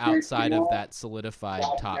picks outside of that solidified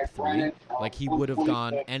top 3. Like, he would have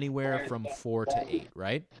gone anywhere from 4 to 8,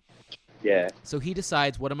 right? Yeah. So he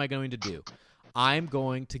decides, what am I going to do? I'm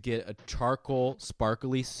going to get a charcoal,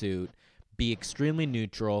 sparkly suit, be extremely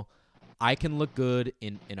neutral. I can look good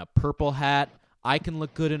in a purple hat. I can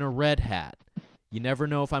look good in a red hat. You never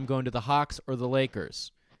know if I'm going to the Hawks or the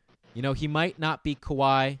Lakers. You know, he might not be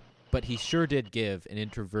Kawhi, but he sure did give an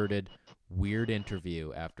introverted, weird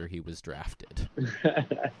interview after he was drafted.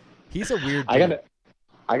 He's a weird dude.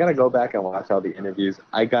 I gotta go back and watch all the interviews.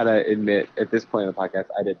 I gotta admit, at this point in the podcast,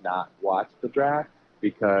 I did not watch the draft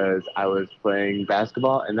because I was playing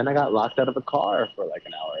basketball, and then I got locked out of the car for like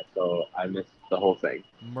an hour, so I missed the whole thing.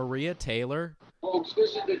 Maria Taylor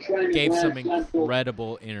gave some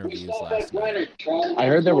incredible interviews last night. I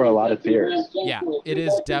heard there were a lot of tears. Yeah, it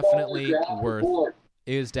is definitely worth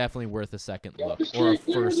a second look or a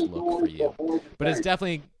first look for you. But it's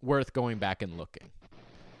definitely worth going back and looking.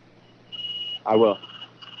 I will.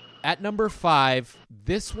 At number 5,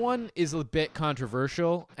 this one is a bit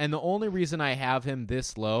controversial, and the only reason I have him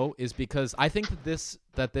this low is because I think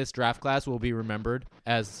that this draft class will be remembered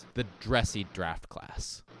as the dressy draft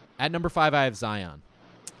class. At number 5, I have Zion.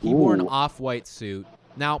 He wore an off-white suit.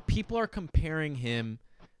 Now, people are comparing him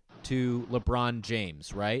to LeBron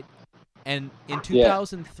James, right? And in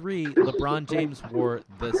 2003, LeBron James wore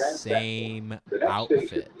the same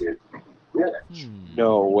outfit.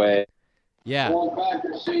 No way. Yeah,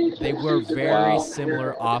 they were very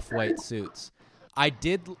similar off-white suits.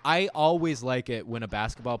 I always like it when a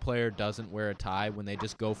basketball player doesn't wear a tie, when they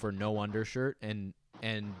just go for no undershirt and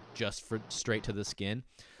just for straight to the skin.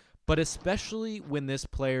 But especially when this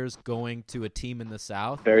player's going to a team in the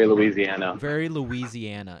South. Very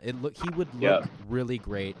Louisiana. He would look really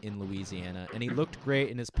great in Louisiana, and he looked great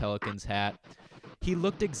in his Pelicans hat. He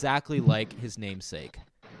looked exactly like his namesake,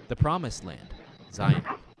 the Promised Land, Zion.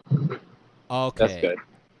 Okay. That's good.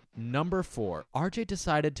 Number 4, RJ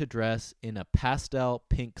decided to dress in a pastel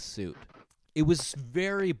pink suit. It was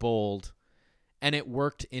very bold, and it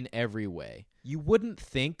worked in every way. You wouldn't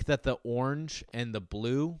think that the orange and the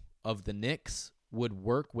blue of the Knicks would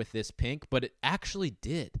work with this pink, but it actually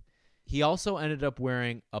did. He also ended up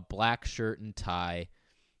wearing a black shirt and tie.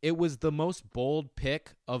 It was the most bold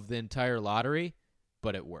pick of the entire lottery,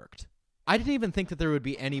 but it worked. I didn't even think that there would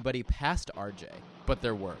be anybody past RJ, but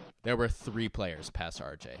there were. There were 3 players past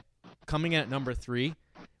RJ. Coming in at number 3,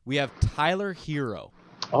 we have Tyler Hero.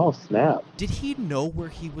 Oh, snap. Did he know where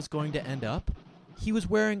he was going to end up? He was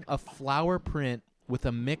wearing a flower print with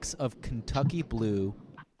a mix of Kentucky blue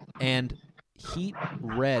and heat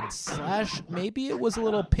red / maybe it was a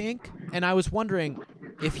little pink. And I was wondering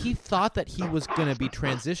if he thought that he was going to be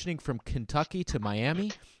transitioning from Kentucky to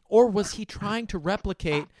Miami, or was he trying to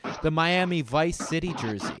replicate the Miami Vice City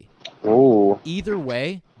jersey? Oh. Either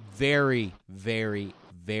way, very, very,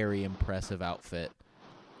 very impressive outfit.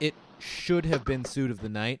 It should have been suit of the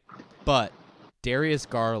night, but Darius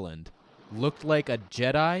Garland looked like a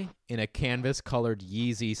Jedi in a canvas-colored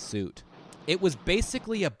Yeezy suit. It was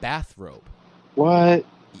basically a bathrobe. What?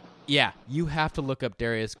 Yeah, you have to look up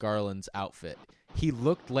Darius Garland's outfit. he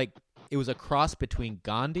looked like it was a cross between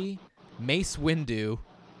Gandhi, Mace Windu,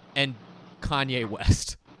 and Kanye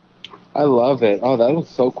West. I love it. Oh, that looks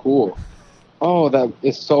so cool. Oh, that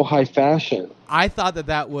is so high fashion. I thought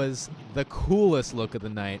that was the coolest look of the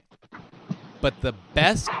night. But the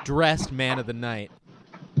best dressed man of the night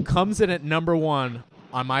comes in at number 1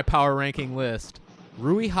 on my power ranking list,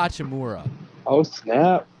 Rui Hachimura. Oh,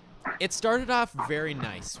 snap. It started off very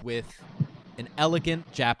nice with an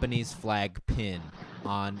elegant Japanese flag pin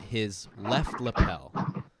on his left lapel.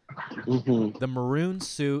 Mm-hmm. The maroon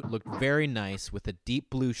suit looked very nice with a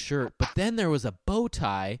deep blue shirt, but then there was a bow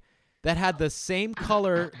tie that had the same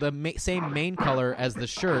color, same main color as the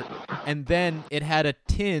shirt, and then it had a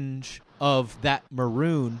tinge of that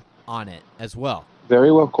maroon on it as well.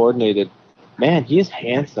 Very well coordinated. Man, he is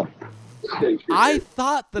handsome. I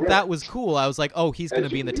thought that was cool. I was like, oh, he's going to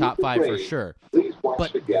be in the top 5 for sure.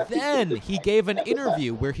 But then he gave an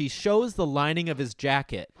interview where he shows the lining of his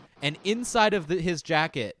jacket, and inside of his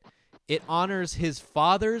jacket, it honors his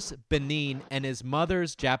father's Benin and his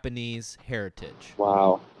mother's Japanese heritage.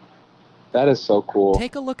 Wow. That is so cool.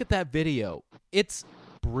 Take a look at that video. It's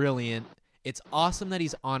brilliant. It's awesome that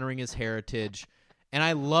he's honoring his heritage. And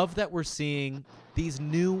I love that we're seeing these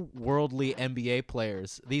new worldly NBA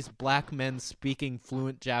players, these black men speaking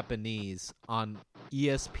fluent Japanese on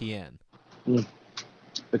ESPN.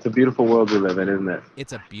 It's a beautiful world we live in, isn't it?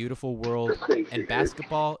 It's a beautiful world, and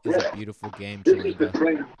basketball is a beautiful game,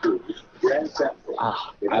 Chalinga.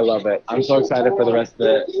 I love it. I'm so excited for the rest of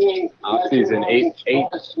the offseason.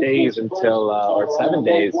 8 days until, or 7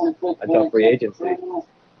 days until free agency.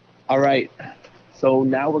 All right. So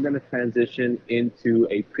now we're going to transition into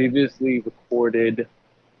a previously recorded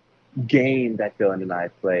game that Dylan and I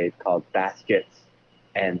played called Baskets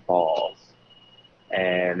and Balls.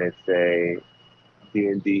 And it's a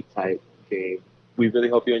DnD type game. We really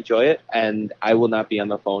hope you enjoy it. And I will not be on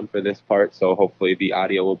the phone for this part, so hopefully the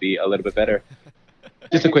audio will be a little bit better.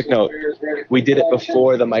 Just a quick note. We did it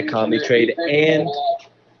before the Mike Conley trade and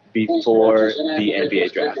before the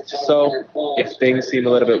NBA draft. So if things seem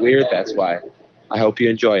a little bit weird, that's why. I hope you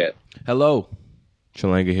enjoy it. Hello,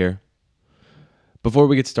 Chalanga here. Before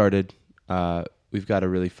we get started, we've got a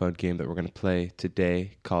really fun game that we're going to play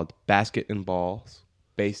today called Basket and Balls,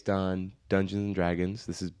 based on Dungeons and Dragons.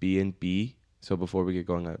 This is BnB. So before we get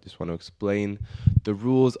going, I just want to explain the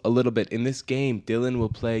rules a little bit. In this game, Dylan will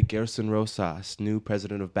play Gerson Rosas, new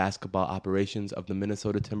president of basketball operations of the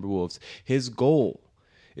Minnesota Timberwolves. His goal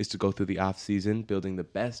is to go through the offseason building the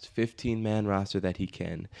best 15-man roster that he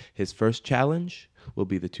can. His first challenge will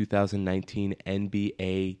be the 2019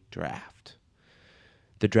 NBA Draft.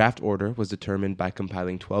 The draft order was determined by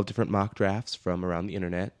compiling 12 different mock drafts from around the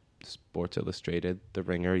internet, Sports Illustrated, The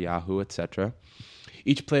Ringer, Yahoo, etc.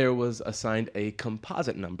 Each player was assigned a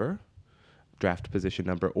composite number, draft position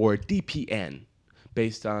number, or DPN,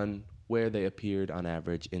 based on where they appeared on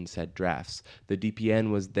average in said drafts. The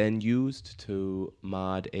DPN was then used to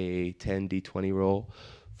mod a 10d20 roll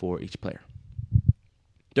for each player.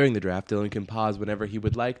 During the draft, Dylan can pause whenever he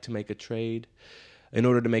would like to make a trade. In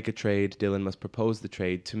order to make a trade, Dylan must propose the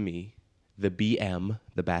trade to me, the BM,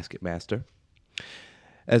 the basket master.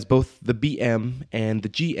 As both the BM and the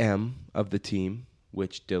GM of the team,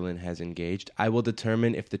 which Dylan has engaged, I will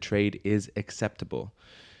determine if the trade is acceptable.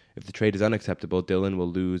 If the trade is unacceptable, Dylan will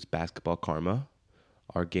lose basketball karma,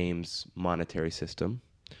 our game's monetary system,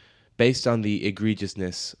 based on the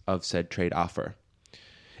egregiousness of said trade offer.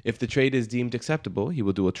 If the trade is deemed acceptable, he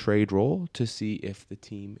will do a trade roll to see if the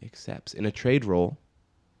team accepts. In a trade roll,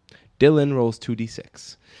 Dylan rolls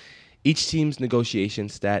 2d6. Each team's negotiation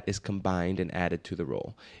stat is combined and added to the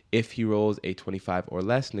roll. If he rolls a 25 or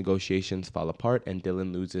less, negotiations fall apart and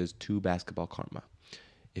Dylan loses 2 basketball karma.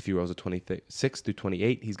 If he rolls a 26 through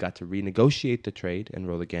 28, he's got to renegotiate the trade and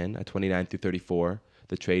roll again. A 29 through 34,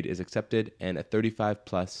 the trade is accepted, and a 35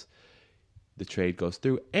 plus, the trade goes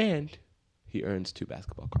through, and he earns 2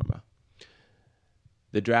 basketball karma.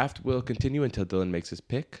 The draft will continue until Dylan makes his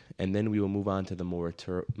pick, and then we will move on to the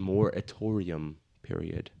moratorium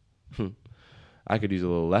period. I could use a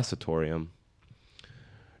little lessatorium.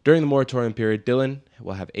 During the moratorium period, Dylan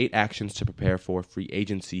will have 8 actions to prepare for free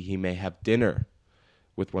agency. He may have dinner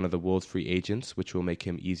with one of the Wolves free agents, which will make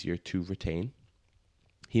him easier to retain.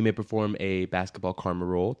 He may perform a basketball karma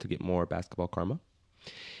roll to get more basketball karma.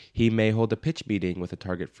 He may hold a pitch meeting with a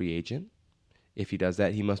target free agent. If he does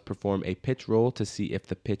that, he must perform a pitch roll to see if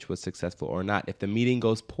the pitch was successful or not. If the meeting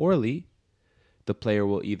goes poorly, the player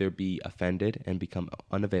will either be offended and become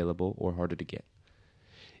unavailable or harder to get.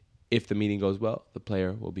 If the meeting goes well, the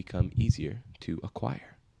player will become easier to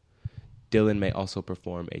acquire. Dylan may also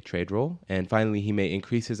perform a trade roll. And finally, he may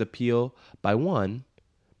increase his appeal by 1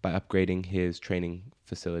 by upgrading his training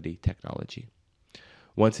facility technology.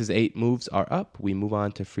 Once his 8 moves are up, we move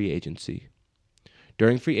on to free agency.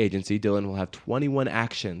 During free agency, Dylan will have 21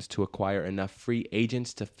 actions to acquire enough free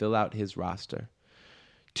agents to fill out his roster.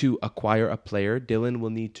 To acquire a player, Dylan will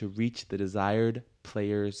need to reach the desired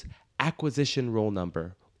player's acquisition roll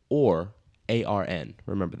number, or ARN.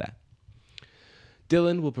 Remember that.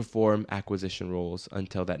 Dylan will perform acquisition rolls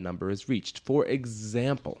until that number is reached. For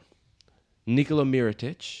example, Nikola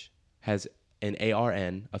Mirotic has an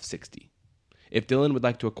ARN of 60. If Dylan would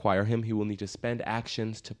like to acquire him, he will need to spend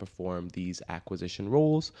actions to perform these acquisition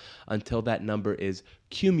rolls until that number is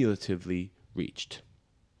cumulatively reached.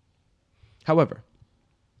 However,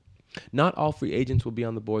 not all free agents will be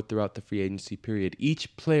on the board throughout the free agency period.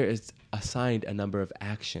 Each player is assigned a number of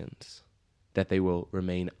actions that they will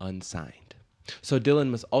remain unsigned. So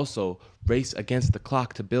Dylan must also race against the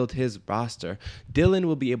clock to build his roster. Dylan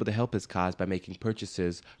will be able to help his cause by making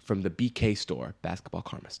purchases from the BK store, Basketball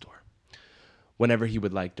Karma store, whenever he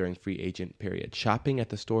would like during free agent period. Shopping at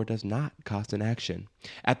the store does not cost an action.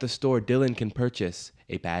 At the store, Dylan can purchase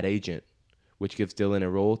a bad agent, which gives Dylan a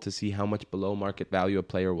roll to see how much below market value a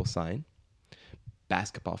player will sign.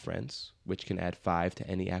 Basketball Friends, which can add 5 to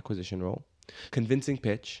any acquisition roll. Convincing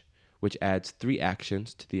Pitch, which adds 3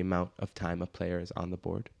 actions to the amount of time a player is on the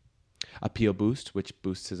board. Appeal Boost, which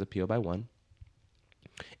boosts his appeal by 1.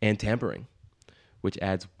 And Tampering, which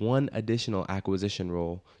adds 1 additional acquisition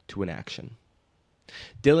roll to an action.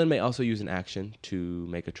 Dylan may also use an action to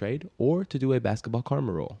make a trade or to do a Basketball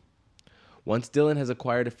Karma roll. Once Dylan has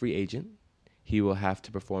acquired a free agent, he will have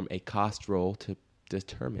to perform a cost roll to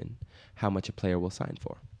determine how much a player will sign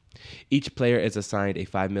for. Each player is assigned a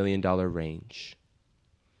 $5 million range.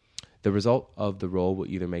 The result of the roll will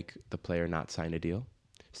either make the player not sign a deal,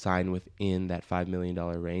 sign within that $5 million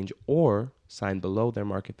range, or sign below their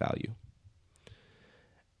market value.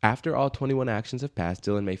 After all 21 actions have passed,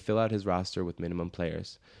 Dylan may fill out his roster with minimum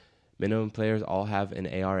players. Minimum players all have an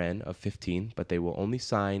ARN of 15, but they will only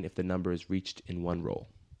sign if the number is reached in 1 roll.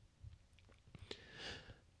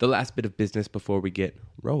 The last bit of business before we get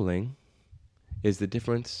rolling is the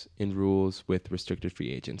difference in rules with restricted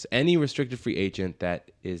free agents. Any restricted free agent that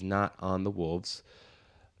is not on the Wolves,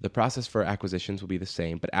 the process for acquisitions will be the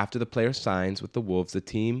same, but after the player signs with the Wolves, the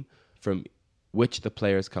team from which the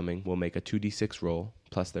player is coming will make a 2d6 roll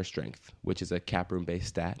plus their strength, which is a cap room-based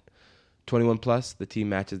stat. 21 plus, the team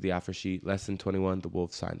matches the offer sheet. Less than 21, the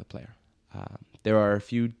Wolves sign the player. There are a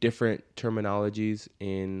few different terminologies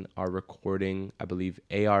in our recording. I believe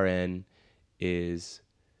ARN is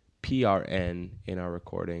PRN in our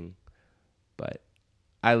recording, but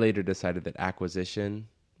I later decided that acquisition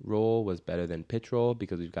roll was better than pitch roll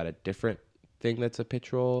because we've got a different thing that's a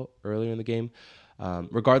pitch roll earlier in the game.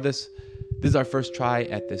 Regardless, this is our first try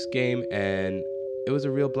at this game, and it was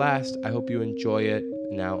a real blast. I hope you enjoy it.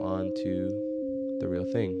 Now on to the real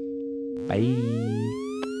thing. Bye.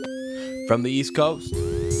 From the East Coast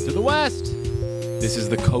To the West. this is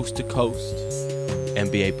the Coast to Coast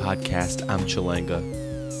NBA podcast. I'm Chalanga.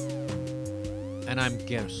 And I'm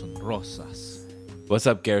Gerson Rosas. What's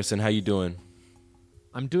up, Garrison? How you doing?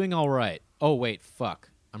 I'm doing all right. Oh, wait,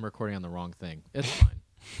 fuck. I'm recording on the wrong thing. It's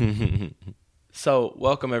fine. So,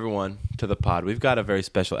 welcome everyone to the pod. We've got a very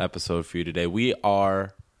special episode for you today. We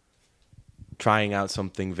are trying out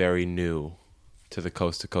something very new to the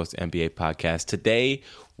Coast to Coast NBA podcast. Today,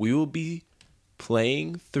 we will be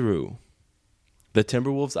playing through the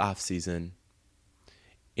Timberwolves offseason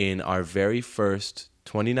in our very first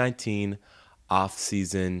 2019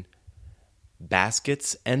 offseason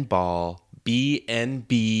Baskets and Ball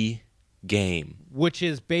BnB game. Which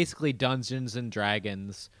is basically Dungeons and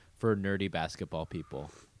Dragons for nerdy basketball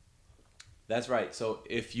people. That's right. So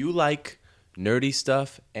if you like nerdy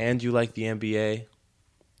stuff and you like the NBA,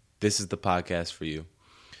 this is the podcast for you.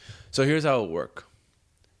 So here's how it'll work.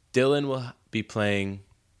 Dylan will be playing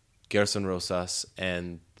Gerson Rosas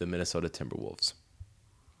and the Minnesota Timberwolves.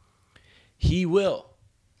 He will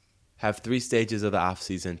have 3 stages of the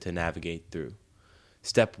offseason to navigate through.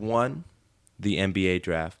 Step 1, the NBA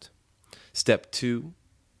draft. Step 2,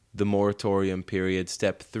 the moratorium period.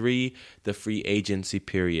 Step 3, the free agency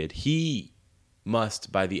period. He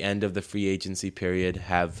must, by the end of the free agency period,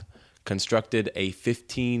 have constructed a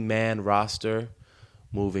 15-man roster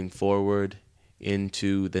moving forward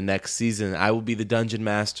into the next season. I will be the dungeon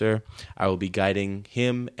master. I will be guiding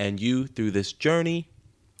him and you through this journey.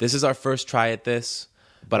 This is our first try at this,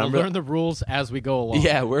 but We'll learn the rules as we go along.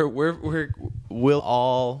 Yeah, we'll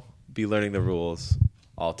all be learning the rules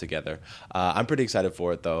all together. I'm pretty excited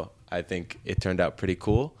for it, though. I think it turned out pretty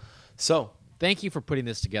cool. So, Thank you for putting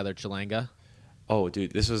this together, Chalanga. oh,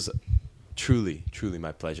 dude, this was truly, truly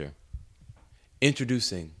my pleasure.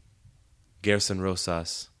 Introducing Gerson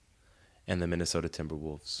Rosas and the Minnesota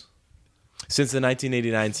Timberwolves. Since the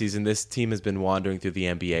 1989 season, this team has been wandering through the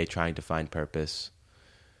NBA trying to find purpose.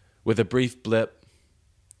 With a brief blip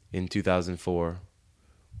in 2004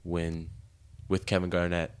 when, with Kevin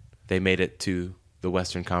Garnett, they made it to the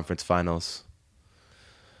Western Conference Finals.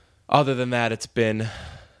 Other than that, it's been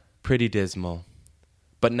pretty dismal.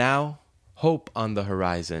 But now, hope on the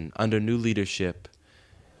horizon under new leadership.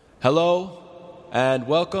 Hello, and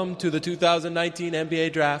welcome to the 2019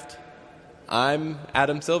 NBA Draft. I'm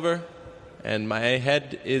Adam Silver, and my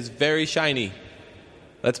head is very shiny.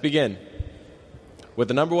 Let's begin. With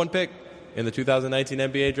the number 1 pick in the 2019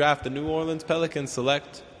 NBA Draft, the New Orleans Pelicans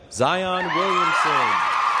select Zion Williamson.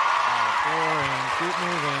 Keep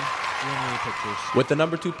moving. Pictures. With the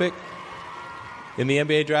number 2 pick in the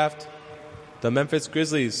NBA Draft, the Memphis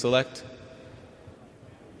Grizzlies select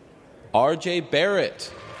R.J.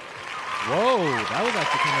 Barrett. Whoa, that was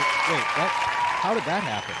actually kind of... Wait, how did that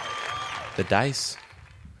happen? The dice.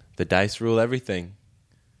 The dice rule everything.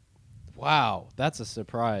 Wow, that's a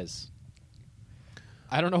surprise.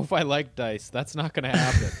 I don't know if I like dice. That's not going to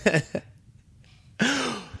happen.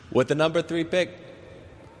 With the number 3 pick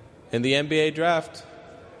in the NBA Draft,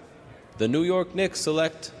 the New York Knicks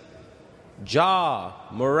select Ja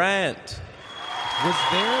Morant.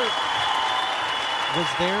 Was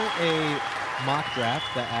there a mock draft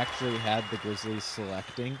that actually had the Grizzlies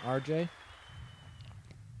selecting RJ?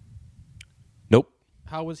 Nope.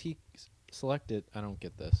 How was he selected? I don't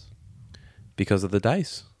get this. Because of the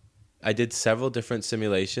dice. I did several different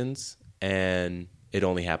simulations, and it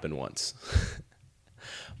only happened once.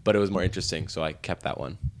 But it was more interesting, so I kept that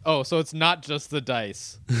one. Oh, so it's not just the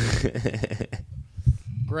dice.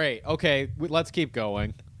 Great. Okay, let's keep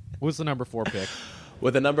going. What's the number 4 pick?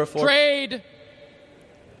 With the number 4... Trade!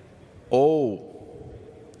 Oh.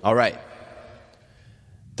 All right.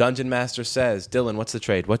 Dungeon Master says, Dylan, what's the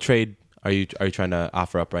trade? What trade are you trying to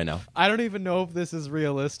offer up right now? I don't even know if this is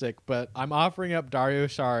realistic, but I'm offering up Dario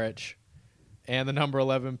Saric and the number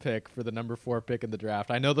 11 pick for the number 4 pick in the draft.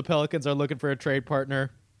 I know the Pelicans are looking for a trade partner.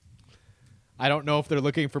 I don't know if they're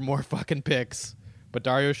looking for more fucking picks, but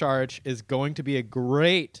Dario Saric is going to be a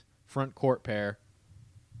great front court pair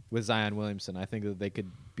with Zion Williamson. I think that they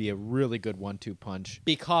could be a really good 1-2 punch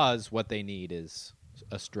because what they need is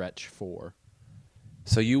a stretch 4.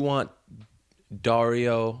 So you want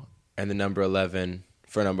Dario and the number 11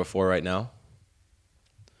 for number 4 right now?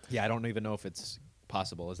 Yeah, I don't even know if it's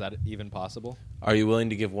possible. Is that even possible? Are you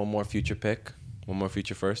willing to give one more future pick? One more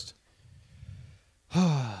future first?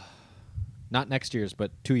 Not next year's,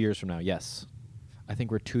 but 2 years from now, yes. I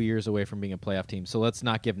think we're 2 years away from being a playoff team. So let's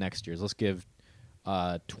not give next year's. Let's give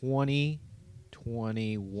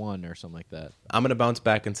 2021 or something like that. I'm going to bounce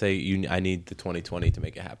back and say I need the 2020 to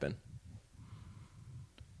make it happen.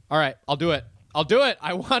 All right, I'll do it. I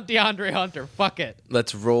want DeAndre Hunter. Fuck it.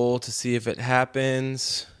 Let's roll to see if it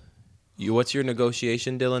happens. What's your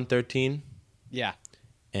negotiation, Dylan? 13? Yeah.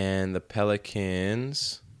 And the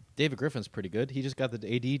Pelicans... David Griffin's pretty good. He just got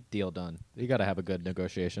the AD deal done. You got to have a good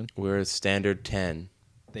negotiation. We're at standard 10.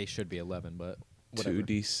 They should be 11, but whatever.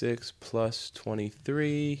 2d6 plus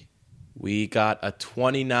 23. We got a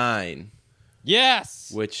 29.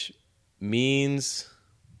 Yes! Which means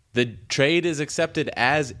the trade is accepted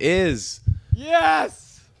as is.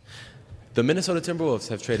 Yes! The Minnesota Timberwolves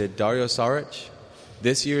have traded Dario Saric,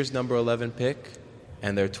 this year's number 11 pick,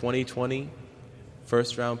 and their 2020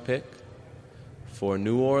 first-round pick for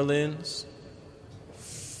New Orleans'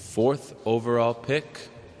 4th overall pick.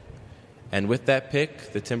 And with that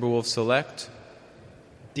pick, the Timberwolves select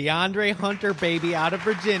DeAndre Hunter, baby, out of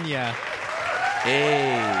Virginia.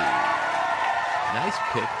 Hey. Nice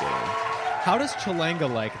pick, Dylan. How does Chalanga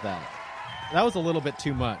like that? That was a little bit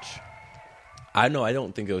too much. I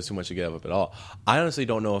don't think it was too much to get up at all. I honestly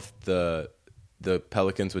don't know if the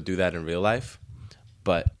Pelicans would do that in real life,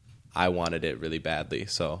 but I wanted it really badly,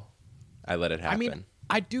 so I let it happen. I mean,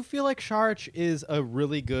 I do feel like Saric is a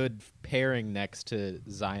really good pairing next to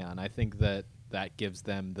Zion. I think that gives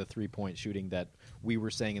them the 3-point shooting that we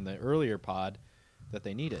were saying in the earlier pod that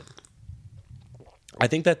they needed. I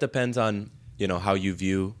think that depends on, how you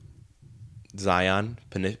view Zion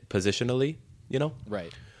positionally,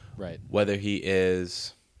 Right. Whether he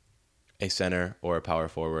is a center or a power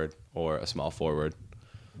forward or a small forward.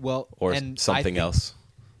 Well, or and something else.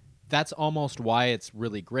 That's almost why it's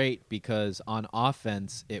really great, because on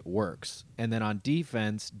offense it works, and then on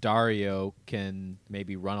defense Dario can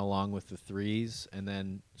maybe run along with the threes and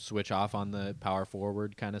then switch off on the power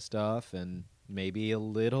forward kind of stuff and maybe a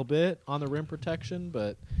little bit on the rim protection,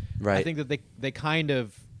 but Right. I think that they kind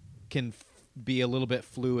of can be a little bit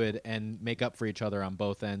fluid and make up for each other on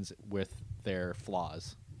both ends with their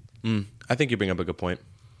flaws. I think you bring up a good point.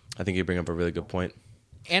 I think you bring up a really good point.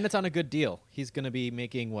 And it's on a good deal. He's going to be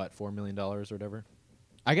making, what, $4 million or whatever?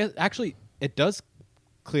 I guess, actually, it does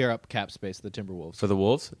clear up cap space, the Timberwolves. For the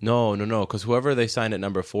Wolves? No, because whoever they sign at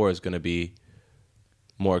number 4 is going to be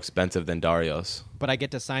more expensive than Darius. But I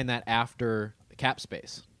get to sign that after the cap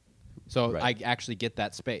space. So Right. I actually get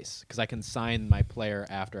that space because I can sign my player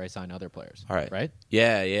after I sign other players. All right. Right?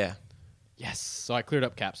 Yeah. Yes. So I cleared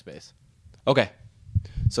up cap space. Okay.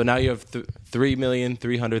 So now you have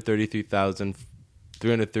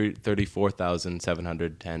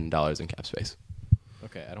 $3,334,710 in cap space.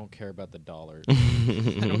 Okay, I don't care about the dollars. I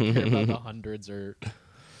don't care about the hundreds or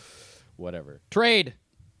whatever. Trade.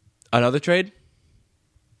 Another trade?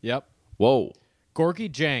 Yep. Whoa. Gorky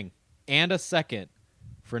Jang and a second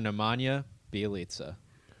for Nemanja Bjelica.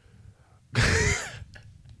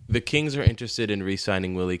 The Kings are interested in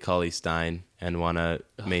re-signing Willie Cauley-Stein and want to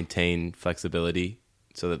maintain flexibility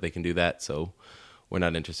so that they can do that. So we're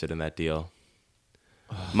not interested in that deal.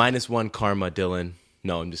 -1 karma, Dylan.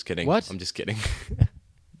 No, I'm just kidding. What? I'm just kidding.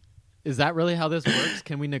 Is that really how this works?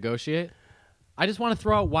 Can we negotiate? I just want to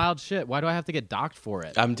throw out wild shit. Why do I have to get docked for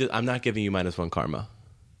it? I'm not giving you -1 karma.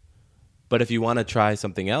 But if you want to try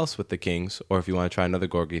something else with the Kings, or if you want to try another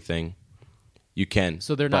Gorgie thing, you can.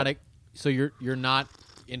 So they're not. So you're not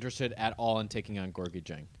interested at all in taking on Gorky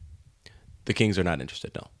Jang. The Kings are not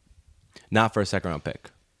interested. No, not for a second round pick.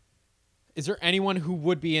 Is there anyone who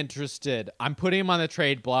would be interested? I'm putting him on the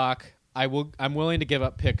trade block. I'm willing to give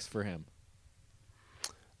up picks for him.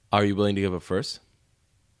 Are you willing to give up first?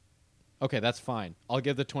 Okay, that's fine. I'll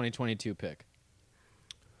give the 2022 pick.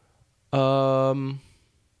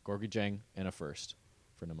 Gorky Jang and a first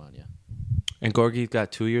for Nemanja. And Gorgie's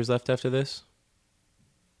got 2 years left after this?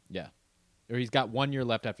 Yeah. Or he's got 1 year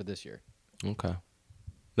left after this year. Okay.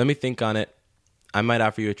 Let me think on it. I might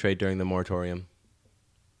offer you a trade during the moratorium.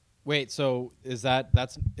 Wait, so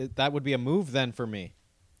that would be a move then for me?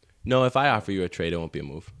 No, if I offer you a trade, it won't be a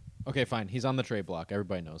move. Okay, fine. He's on the trade block.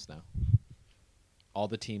 Everybody knows now. All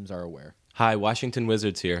the teams are aware. Hi, Washington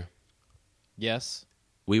Wizards here. Yes.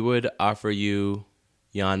 We would offer you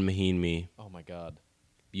Jan Mahinmi. Oh my God.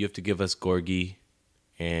 You have to give us Gorgie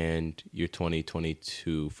and your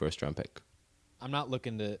 2022 first round pick. I'm not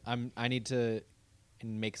looking to. I need to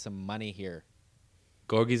make some money here.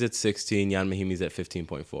 Gorgie's at 16, Jan Mahimi's at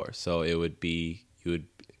 15.4. So it would be, you would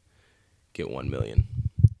get 1 million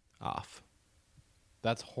off.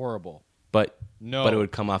 That's horrible. But No. But it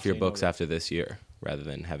would come off your Say books no. after this year rather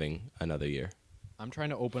than having another year. I'm trying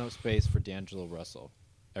to open up space for D'Angelo Russell.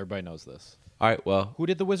 Everybody knows this. All right, well, Who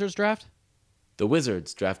did the Wizards draft? the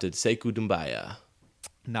Wizards drafted Sekou Doumbouya.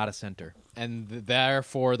 Not a center. And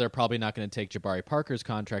therefore, they're probably not going to take Jabari Parker's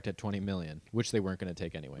contract at $20 million, which they weren't going to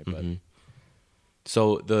take anyway. But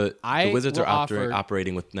So the Wizards will are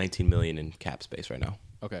operating with 19 million in cap space right now.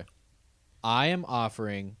 okay. I am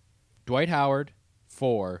offering Dwight Howard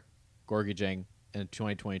for Gorgie Jang and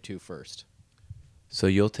 2022 first. So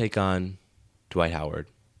you'll take on Dwight Howard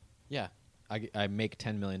Yeah. I make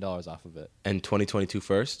 $10 million off of it and 2022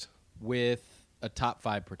 first. with a top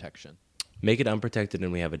 5 protection. Make it unprotected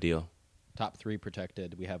and we have a deal. Top 3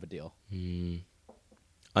 protected, we have a deal.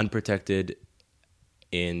 Unprotected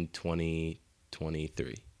in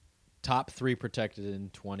 2023. Top 3 protected in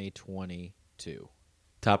 2022.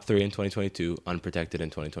 Top 3 in 2022, unprotected in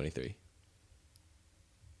 2023.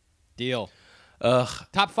 Deal. Ugh.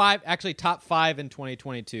 Top 5 in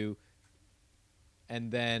 2022,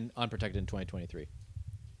 and then unprotected in 2023.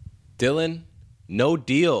 Dylan, no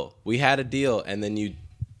deal. We had a deal and then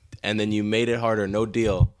you made it harder. No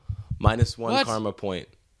deal. -1 What? karma point.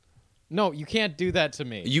 No, you can't do that to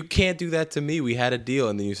me. You can't do that to me. We had a deal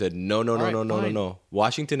and then you said no. right, fine.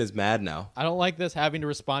 Washington is mad now. I don't like this having to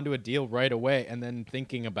respond to a deal right away and then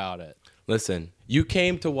thinking about it. Listen, you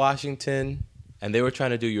came to Washington and they were trying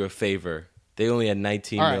to do you a favor. They only had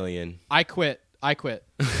 19 All right. million. I quit.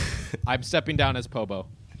 I'm stepping down as Pobo.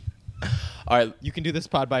 All right, You can do this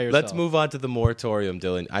pod by yourself. let's move on to the moratorium,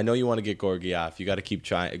 Dylan. I know you want to get Gorgie off. You got to keep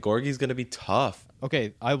trying. Gorgie's going to be tough.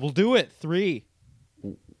 Okay, I will do it. 3.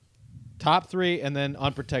 Top 3 and then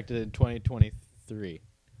unprotected in 2023.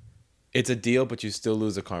 It's a deal, but you still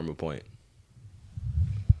lose a karma point.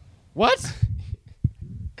 What?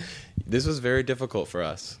 This was very difficult for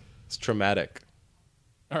us. It's traumatic.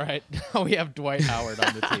 All right. Now we have Dwight Howard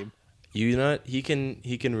on the team. You know what? He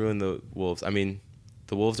can ruin the Wolves. I mean,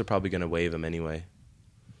 the Wolves are probably going to waive him anyway.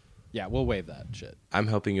 Yeah, we'll waive that shit. I'm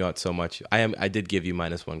helping you out so much. I did give you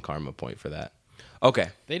 -1 karma point for that. Okay.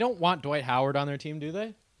 They don't want Dwight Howard on their team, do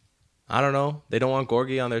they? I don't know. They don't want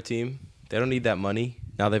Gorgie on their team. They don't need that money.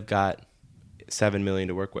 Now they've got $7 million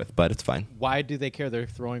to work with, but it's fine. Why do they care? They're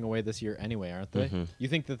throwing away this year anyway, aren't they? Mm-hmm. You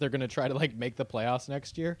think that they're going to try to like make the playoffs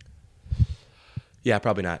next year? Yeah,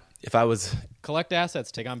 probably not. If I was... Collect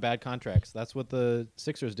assets, take on bad contracts. That's what the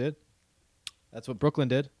Sixers did. That's what Brooklyn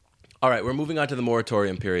did. All right, we're moving on to the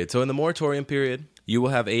moratorium period. So in the moratorium period, you will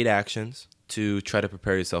have 8 actions to try to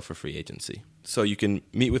prepare yourself for free agency. So you can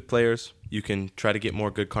meet with players. You can try to get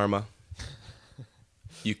more good karma.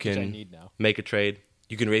 You Which I can need now. make a trade.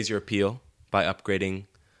 You can raise your appeal by upgrading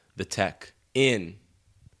the tech in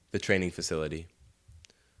the training facility.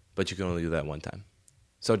 But you can only do that one time.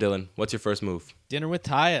 So, Dylan, what's your first move? Dinner with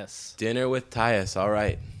Tyus. Dinner with Tyus. All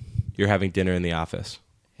right. You're having dinner in the office.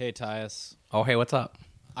 Hey, Tyus. Oh, hey, what's up?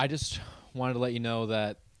 I just wanted to let you know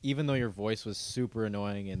that even though your voice was super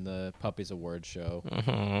annoying in the Puppies Awards show,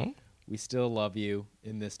 we still love you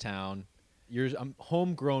in this town. You're a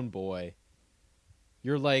homegrown boy.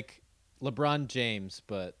 You're like LeBron James,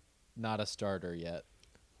 but not a starter yet.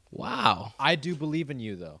 Wow. I do believe in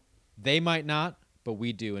you, though. They might not, but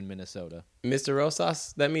we do in Minnesota. Mr.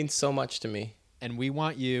 Rosas, that means so much to me. And we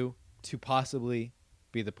want you to possibly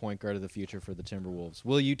be the point guard of the future for the Timberwolves.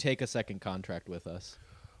 Will you take a second contract with us?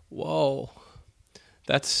 Whoa.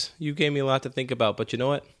 You gave me a lot to think about, but you know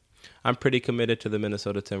what? I'm pretty committed to the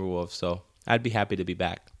Minnesota Timberwolves, so I'd be happy to be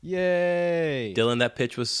back. Yay! Dylan, that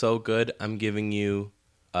pitch was so good. I'm giving you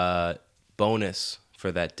a bonus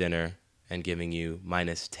for that dinner and giving you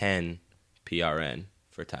 -10 PRN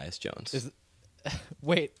for Tyus Jones.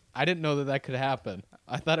 Wait, I didn't know that could happen.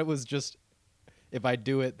 I thought it was just if I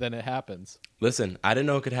do it, then it happens. Listen, I didn't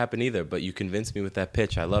know it could happen either, but you convinced me with that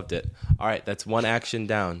pitch. I loved it. All right, that's 1 action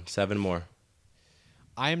down. 7 more.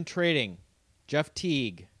 I am trading Jeff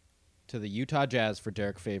Teague to the Utah Jazz for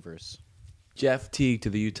Derek Favors. Jeff Teague to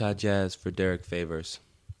the Utah Jazz for Derek Favors.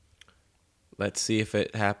 Let's see if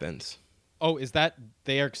it happens. Oh, is that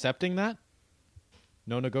they are accepting that?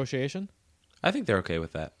 No negotiation? I think they're okay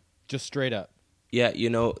with that. Just straight up. Yeah,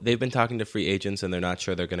 they've been talking to free agents, and they're not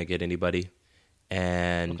sure they're going to get anybody.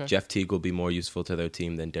 And Okay. Jeff Teague will be more useful to their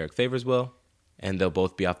team than Derek Favors will. And they'll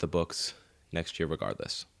both be off the books next year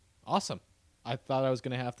regardless. Awesome. I thought I was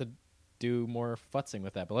going to have to do more futzing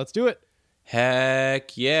with that, but let's do it.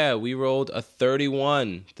 Heck yeah, we rolled a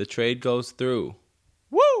 31. The trade goes through.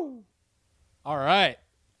 Woo! All right.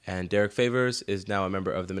 And Derek Favors is now a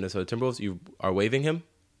member of the Minnesota Timberwolves. You are waiving him?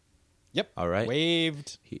 Yep. All right.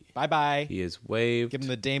 Waived. Bye-bye. He is waived. Give him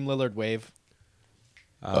the Dame Lillard wave.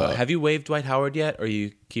 Have you waived Dwight Howard yet, or are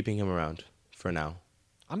you keeping him around for now?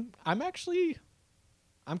 I'm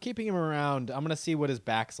keeping him around. I'm going to see what his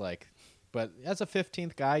back's like. But as a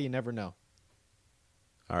 15th guy, you never know.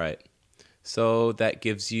 All right. So that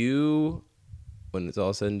gives you, when it's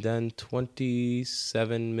all said and done,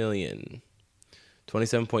 $27 million.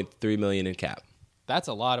 $27.3 million in cap. That's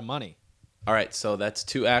a lot of money. All right, so that's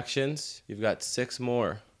 2 actions. You've got 6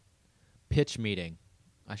 more. Pitch meeting.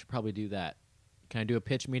 I should probably do that. Can I do a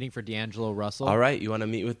pitch meeting for D'Angelo Russell? All right, you want to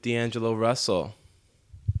meet with D'Angelo Russell.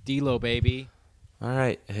 D-Lo, baby. All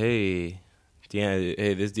right, hey,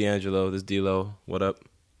 this is D'Angelo, this is D-Lo. What up?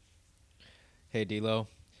 Hey, D-Lo.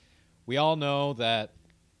 We all know that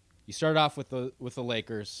you started off with the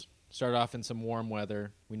Lakers, started off in some warm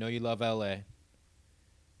weather. We know you love L.A.,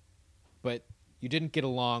 but you didn't get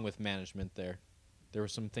along with management there. There were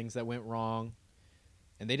some things that went wrong,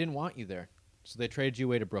 and they didn't want you there, so they traded you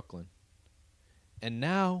away to Brooklyn. And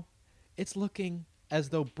now it's looking as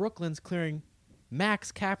though Brooklyn's clearing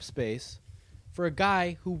max cap space for a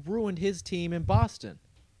guy who ruined his team in Boston.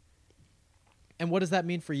 And what does that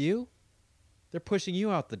mean for you? They're pushing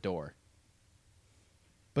you out the door.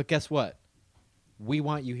 But guess what? We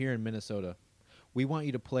want you here in Minnesota. We want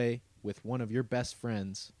you to play with one of your best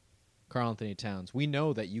friends, Karl Anthony Towns. We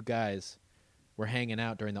know that you guys were hanging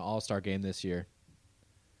out during the All-Star game this year.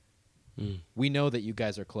 We know that you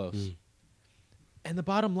guys are close. And the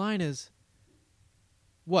bottom line is,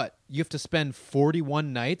 what? You have to spend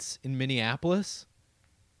 41 nights in Minneapolis?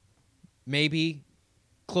 Maybe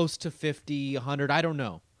close to 50, 100, I don't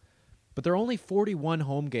know. But there are only 41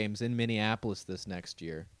 home games in Minneapolis this next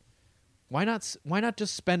year. Why not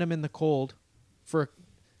just spend them in the cold for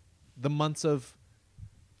the months of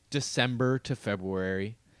December to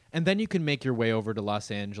February, and then you can make your way over to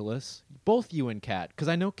Los Angeles, both you and Kat, because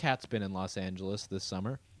I know Kat's been in Los Angeles this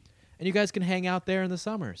summer, and you guys can hang out there in the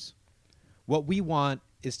summers. What we want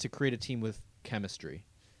is to create a team with chemistry.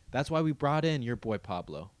 That's why we brought in your boy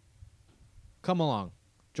Pablo. Come along.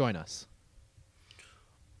 Join us.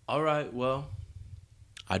 All right, well,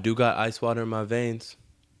 I do got ice water in my veins.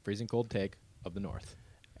 Freezing cold take. of the North.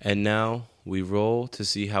 And now we roll to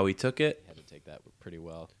see how he took it. Had to take that pretty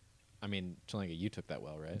well. I mean, Chalanga, you took that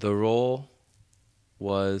well, right? The roll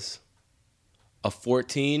was a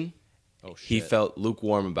 14. Oh, shit. He felt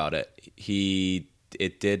lukewarm about it.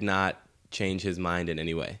 It did not change his mind in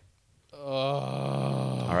any way.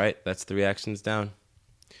 All right, that's 3 actions down.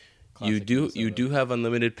 Classic You Minnesota. do have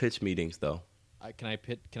unlimited pitch meetings though. Can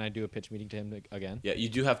I do a pitch meeting to him again? Yeah,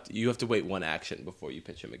 you have to wait 1 action before you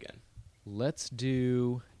pitch him again. Let's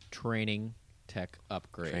do training tech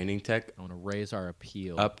upgrade. Training tech I want to raise our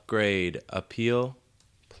appeal. upgrade, appeal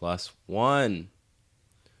 +1.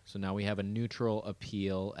 So now we have a neutral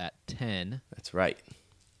appeal at 10. That's right.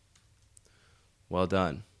 Well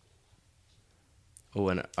done. Oh,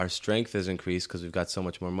 and our strength has increased because we've got so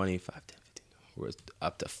much more money. 5, 10, 15. We're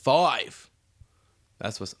up to 5.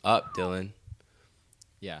 That's what's up, Dylan.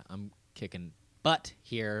 Yeah, I'm kicking butt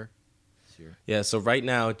here. Yeah, so right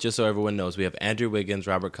now, just so everyone knows, we have Andrew Wiggins,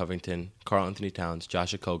 Robert Covington, Karl Anthony Towns,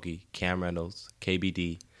 Josh Okogie, Cam Reynolds,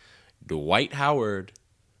 KBD, Dwight Howard,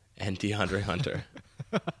 and DeAndre Hunter.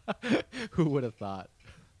 Who would have thought?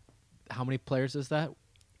 How many players is that?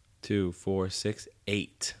 2, 4, 6,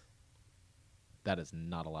 8. That is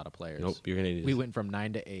not a lot of players. Nope, you're going to need We went from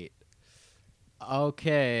 9 to 8.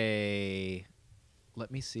 Okay. Let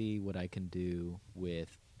me see what I can do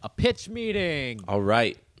with a pitch meeting. All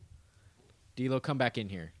right. D'Lo, come back in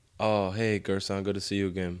here. Oh, hey, Gerson, good to see you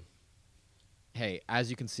again. Hey, as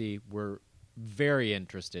you can see, we're very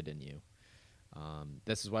interested in you.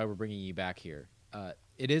 This is why we're bringing you back here.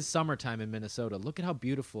 It is summertime in Minnesota. Look at how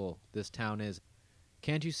beautiful this town is.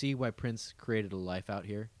 Can't you see why Prince created a life out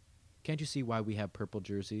here? Can't you see why we have purple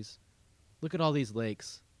jerseys? Look at all these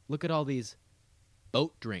lakes. Look at all these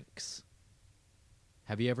boat drinks.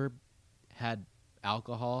 Have you ever had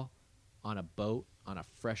alcohol on a boat on a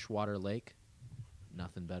freshwater lake?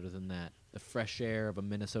 Nothing better than that. The fresh air of a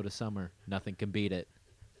Minnesota summer. Nothing can beat it.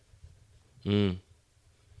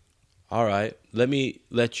 All right. Let me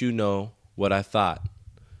let you know what I thought.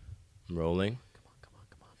 I'm rolling. Come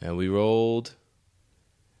on. And we rolled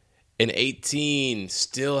an 18.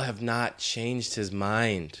 Still have not changed his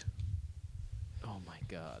mind. Oh, my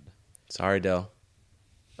God. Sorry, Del.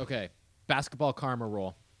 Okay. Basketball karma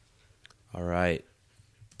roll. All right.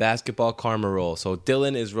 Basketball karma roll. So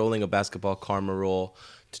Dylan is rolling a basketball karma roll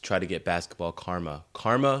to try to get basketball karma.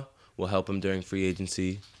 Karma will help him during free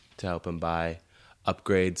agency to help him buy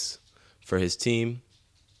upgrades for his team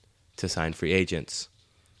to sign free agents.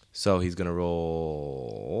 So he's going to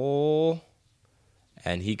roll.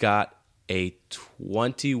 And he got a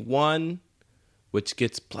 21, which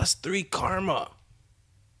gets +3 karma.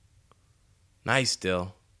 Nice,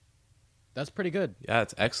 Dill. That's pretty good. Yeah,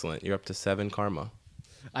 it's excellent. You're up to 7 karma.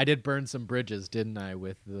 I did burn some bridges, didn't I,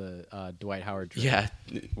 with the Dwight Howard trade? Yeah,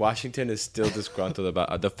 Washington is still disgruntled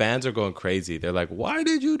about. The fans are going crazy. They're like, "Why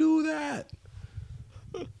did you do that?"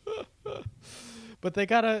 But they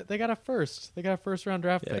got a first. They got a first round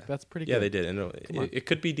draft pick. That's pretty good. Yeah, they did. And it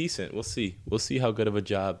could be decent. We'll see. We'll see how good of a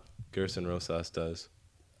job Gerson Rosas does.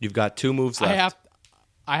 You've got 2 moves left.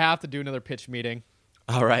 I have to do another pitch meeting.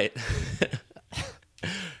 All right.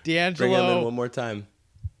 D'Angelo. Bring him in one more time.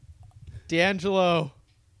 D'Angelo,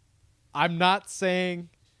 I'm not saying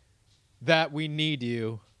that we need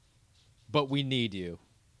you, but we need you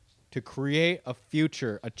to create a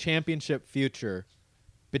future, a championship future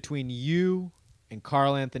between you and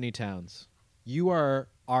Karl Anthony Towns. You are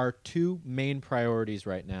our 2 main priorities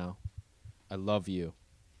right now. I love you.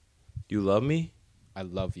 You love me? I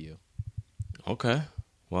love you. Okay.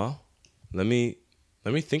 Well, let me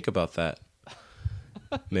think about that.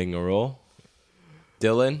 Making a roll.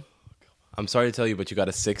 Dylan, I'm sorry to tell you, but you got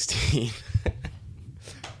a 16.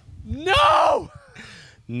 No!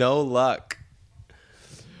 No luck.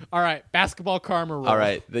 All right, basketball karma roll. All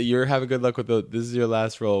right, you're having good luck with this is your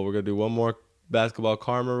last roll. We're going to do one more basketball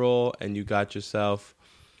karma roll, and you got yourself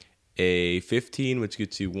a 15, which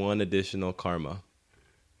gets you 1 additional karma.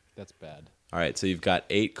 That's bad. All right, so you've got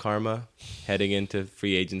 8 karma heading into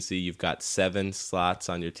free agency. You've got 7 slots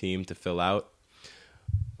on your team to fill out.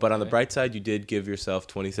 But on the bright side, you did give yourself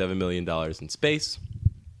 $27 million in space.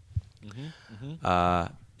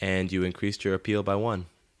 And you increased your appeal by 1.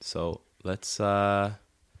 So let's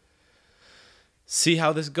see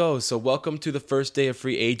how this goes. So welcome to the first day of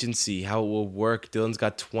free agency, how it will work. Dylan's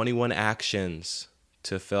got 21 actions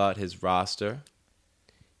to fill out his roster.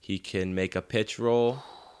 He can make a pitch roll.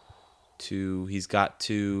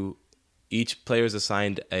 Each player is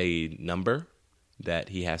assigned a number that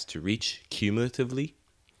he has to reach cumulatively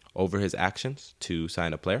over his actions to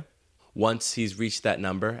sign a player. Once he's reached that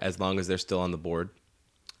number, as long as they're still on the board,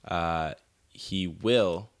 he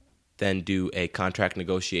will then do a contract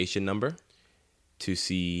negotiation number to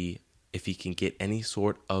see if he can get any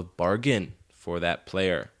sort of bargain for that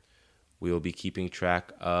player. We will be keeping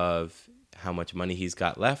track of how much money he's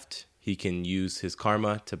got left. He can use his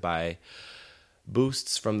karma to buy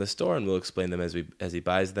boosts from the store, and we'll explain them as he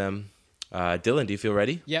buys them. Dylan, do you feel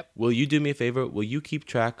ready? Yep. Will you do me a favor? Will you keep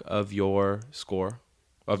track of your score?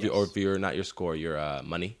 Your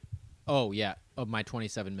money? Oh, yeah. Of my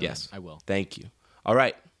 27 million. Yes. I will. Thank you. All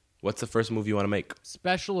right. What's the first move you want to make?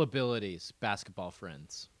 Special abilities, basketball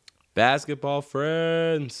friends. Basketball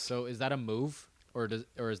friends. So is that a move or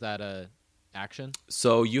is that a action?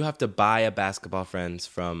 So you have to buy a basketball friends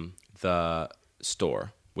from the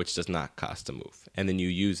store, which does not cost a move. And then you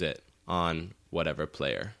use it on whatever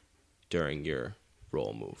player during your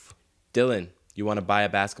roll move. Dylan, you want to buy a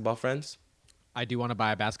basketball friends? I do want to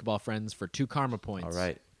buy a basketball friends for 2 karma points. All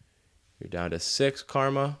right. You're down to 6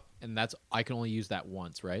 karma. And I can only use that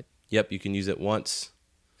once, right? Yep, you can use it once.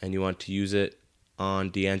 And you want to use it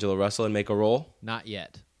on D'Angelo Russell and make a roll? Not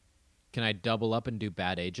yet. Can I double up and do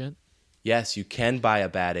bad agent? Yes, you can buy a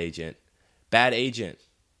bad agent. Bad agent,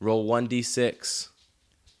 roll 1d6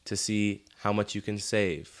 to see how much you can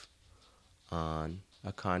save on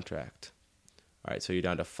a contract. All right, so you're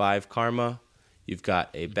down to 5 karma. You've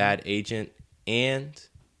got a bad agent and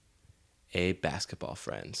a basketball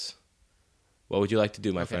friends. What would you like to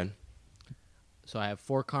do, my friend? So I have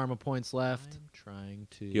 4 karma points left. I'm trying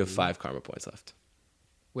to. You have 5 karma points left.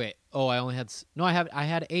 Wait. Oh, I only had. No, I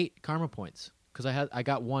had 8 karma points because I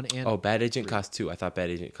got 1 and. Oh, bad agent cost 2. I thought bad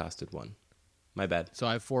agent costed 1. My bad. So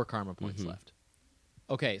I have 4 karma points left.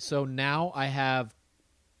 Okay, so now I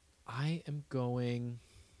am going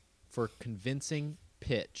for convincing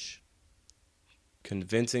pitch.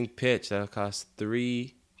 Convincing pitch. That'll cost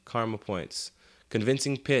 3 karma points.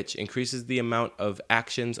 Convincing pitch increases the amount of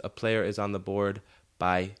actions a player is on the board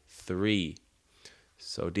by 3.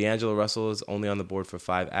 So D'Angelo Russell is only on the board for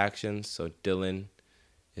 5 actions. So Dylan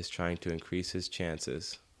is trying to increase his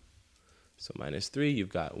chances. So -3, you've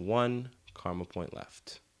got 1 karma point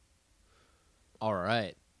left. All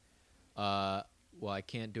right. Well, I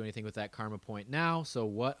can't do anything with that karma point now. So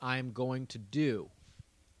what I'm going to do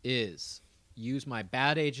is use my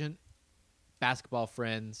bad agent, basketball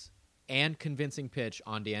friends, and convincing pitch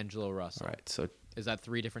on D'Angelo Russell. All right. So is that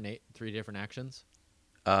 3 different actions?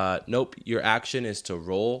 nope. Your action is to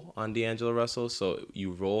roll on D'Angelo Russell. So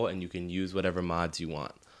you roll and you can use whatever mods you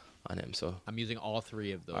want on him. So I'm using all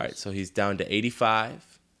 3 of those. all right. So he's down to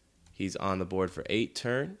 85. He's on the board for 8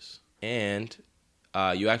 turns, and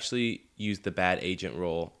you actually use the bad agent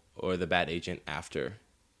roll or the bad agent after.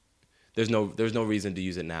 There's no reason to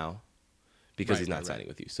use it now because he's not signing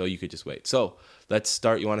with you. So you could just wait. So let's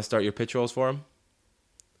start. You want to start your pitch rolls for him?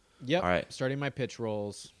 Yep. All right. Starting my pitch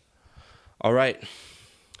rolls. All right.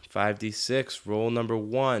 5d6, roll number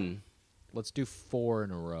 1. Let's do 4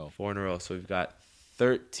 in a row. 4 in a row. So we've got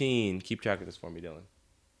 13. Keep track of this for me, Dylan.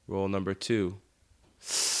 Roll number 2.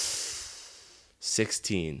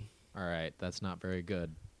 16. All right. That's not very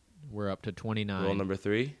good. We're up to 29. Roll number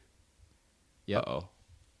 3. Yep. Uh-oh.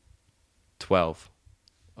 12.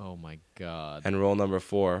 Oh, my God. And roll number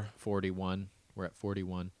 4. 41. We're at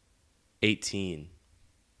 41. 18.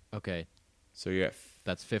 Okay. So you're at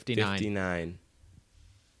That's 59. 59.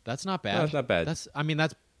 That's not bad. No, that's not bad.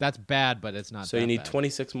 That's bad, but it's not So that you need bad.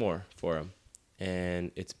 26 more for him.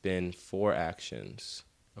 And it's been 4 actions.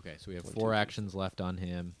 Okay, so we have 4 actions left on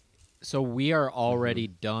him. So we are already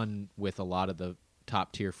done with a lot of the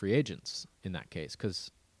top-tier free agents in that case because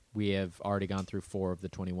we have already gone through 4 of the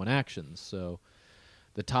 21 actions. So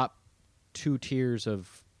the top 2 tiers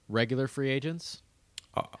of regular free agents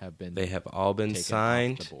have been They have all been taken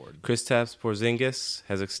signed. off the board. Kristaps Porzingis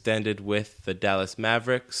has extended with the Dallas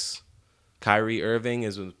Mavericks. Kyrie Irving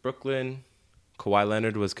is with Brooklyn. Kawhi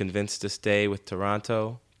Leonard was convinced to stay with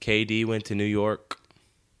Toronto. KD went to New York.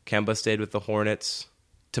 Kemba stayed with the Hornets.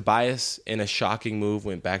 Tobias, in a shocking move,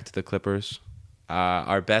 went back to the Clippers.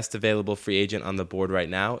 Our best available free agent on the board right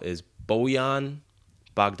now is Bojan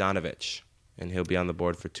Bogdanovic, and he'll be on the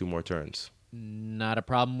board for 2 more turns. Not a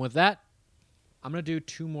problem with that. I'm going to do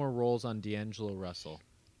 2 more rolls on D'Angelo Russell.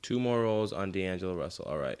 2 more rolls on D'Angelo Russell.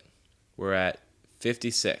 All right. We're at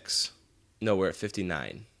 56. No, we're at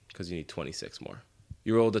 59 because you need 26 more.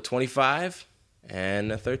 You rolled a 25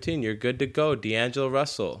 and a 13. You're good to go. D'Angelo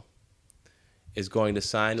Russell is going to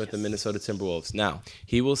sign with the Minnesota Timberwolves. Now,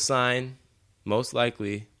 he will sign most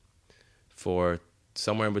likely for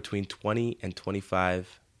somewhere in between $20 and $25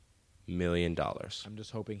 million. I'm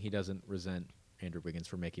just hoping he doesn't resent Andrew Wiggins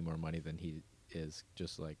for making more money than he is,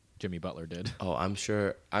 just like Jimmy Butler did. Oh, I'm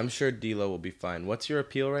sure D'Lo will be fine. What's your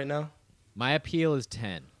appeal right now? My appeal is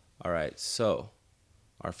 10. All right, so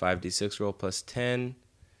our 5d6 roll plus 10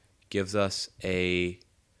 gives us a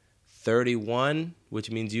 31,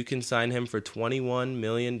 which means you can sign him for $21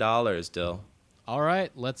 million, Dill. All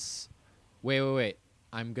right, let's... Wait.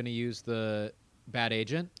 I'm going to use the bad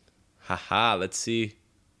agent. Haha, let's see.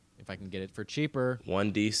 If I can get it for cheaper.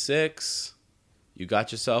 1d6. You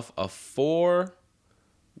got yourself a 4,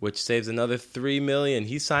 which saves another $3 million.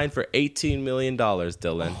 He signed for $18 million,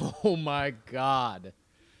 Dylan. Oh, my God.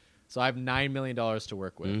 So I have $9 million to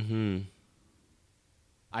work with. Mm-hmm.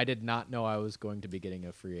 I did not know I was going to be getting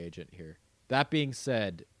a free agent here. That being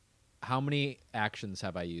said, how many actions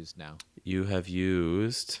have I used now? You have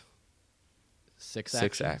used...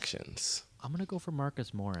 Six actions. I'm going to go for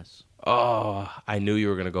Marcus Morris. Oh, I knew you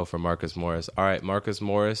were going to go for Marcus Morris. All right, Marcus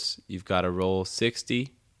Morris, you've got to roll 60,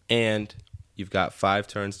 and you've got 5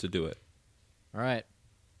 turns to do it. All right,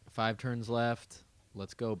 5 turns left.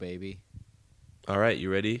 Let's go, baby. All right,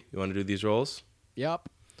 you ready? You want to do these rolls? Yep.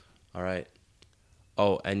 All right.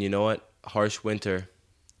 Oh, and you know what? Harsh Winter,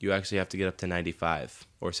 you actually have to get up to 95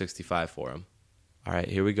 or 65 for him. All right,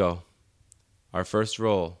 here we go. Our first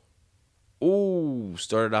roll. Ooh,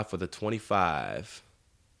 started off with a 25.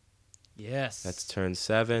 Yes. That's turn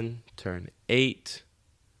 7, turn 8,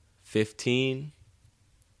 15.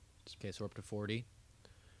 Okay, so we're up to 40.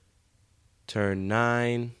 Turn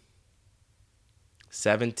 9,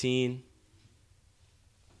 17.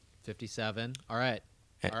 57. All right.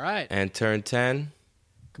 All right. And turn 10,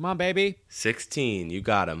 Come on, baby. 16. You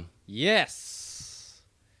got him. Yes.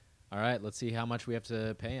 All right, let's see how much we have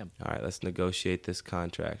to pay him. All right, let's negotiate this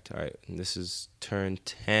contract. All right, and this is turn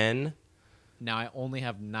 10. Now I only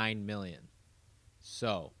have 9 million.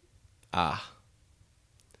 So. All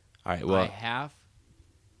right, well. I have.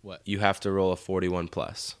 What? You have to roll a 41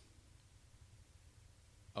 plus.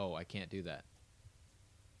 Oh, I can't do that.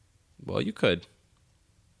 Well, you could.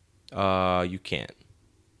 You can't.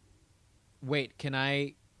 Wait, can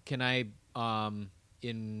I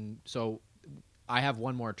so I have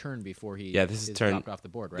one more turn before he this is turn dropped off the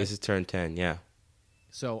board, right? This is turn 10, yeah.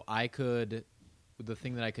 So the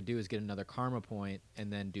thing that I could do is get another karma point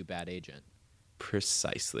and then do bad agent.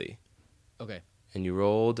 Precisely. Okay. And you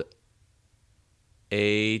rolled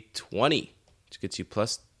a 20, which gets you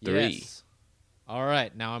plus 3. Yes. All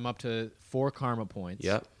right, now I'm up to 4 karma points.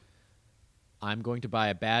 Yep. I'm going to buy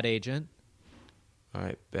a bad agent. All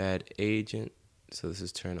right, bad agent. So this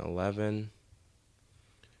is turn 11.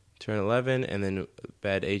 Turn 11, and then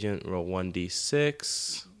bad agent, roll 1d6.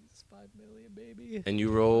 It's 5 million, baby. And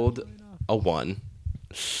you rolled a 1.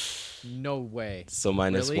 No way. So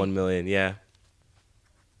minus Really? 1 million, yeah.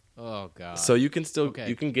 Oh, God. So you can still, Okay.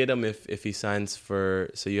 you can get him if he signs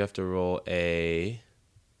for, so you have to roll a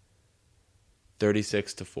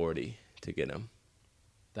 36 to 40 to get him.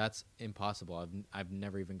 That's impossible. I've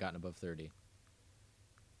never even gotten above 30.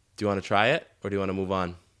 Do you want to try it, or do you want to move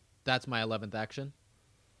on? That's my 11th action?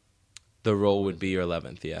 The roll would be your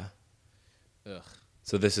 11th, yeah. Ugh.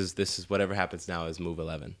 So this is whatever happens now is move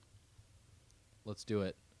 11. Let's do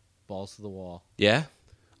it. Balls to the wall. Yeah?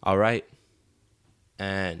 All right.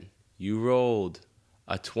 And you rolled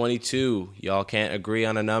a 22. Y'all can't agree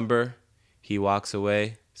on a number. He walks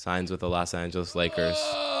away, signs with the Los Angeles Lakers.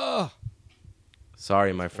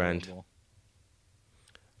 Sorry, my friend. Horrible.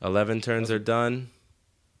 11 turns are done.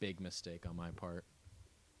 Big mistake on my part.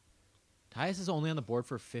 Tyus is only on the board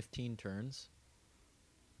for 15 turns.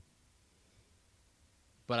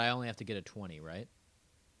 But I only have to get a 20, right?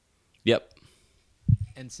 Yep.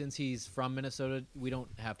 And since he's from Minnesota, we don't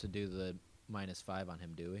have to do the -5 on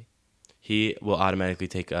him, do we? He will automatically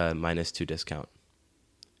take a -2 discount.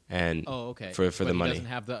 And okay. for But the money.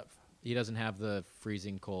 He doesn't have the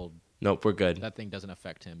freezing cold. Nope, we're good. That thing doesn't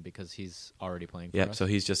affect him because he's already playing for Yep, us. so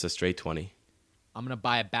he's just a straight 20. I'm going to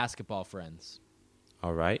buy a basketball friends.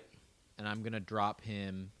 All right. And I'm going to drop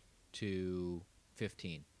him to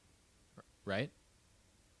 15. Right?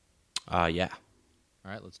 Yeah.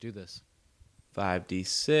 All right, let's do this.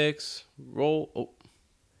 5d6. Roll. Oh.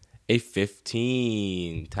 A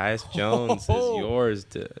 15. Tyus Jones is yours,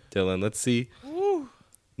 Dylan. Let's see. Woo.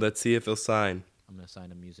 Let's see if he'll sign. I'm going to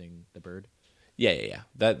sign him using the bird. Yeah.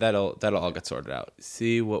 That'll all get sorted out.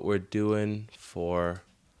 See what we're doing for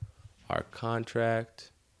our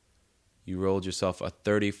contract. You rolled yourself a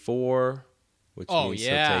 34, which means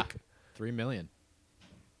he'll take $3 million.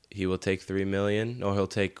 He will take $3 million. No, he'll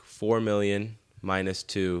take $4 million minus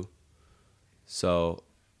 2. So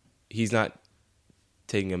he's not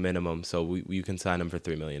taking a minimum. So you can sign him for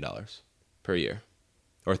 $3 million per year,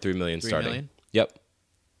 or $3 million starting. $3 million? Yep.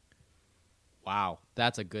 Wow,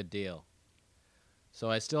 that's a good deal.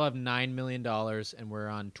 So I still have $9 million, and we're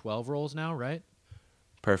on 12 rolls now, right?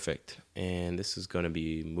 Perfect. And this is going to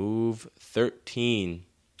be move 13.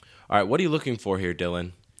 All right, what are you looking for here,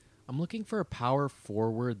 Dylan? I'm looking for a power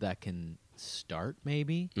forward that can start,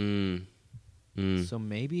 maybe. So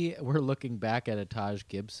maybe we're looking back at a Taj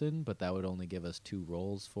Gibson, but that would only give us 2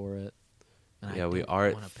 rolls for it. And Yeah, I we don't are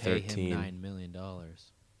at wanna pay 13. him $9 million.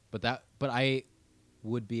 But I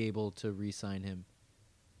would be able to re-sign him.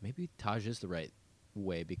 Maybe Taj is the right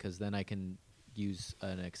way because then I can use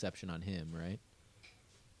an exception on him, right?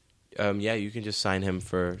 Yeah, you can just sign him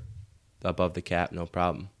for above the cap, no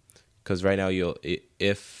problem. Because right now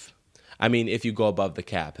if you go above the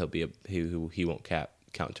cap, he won't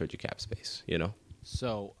count towards your cap space, you know.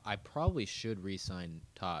 So I probably should re-sign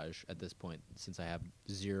Taj at this point since I have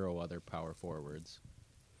 0 other power forwards.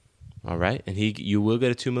 All right, and you will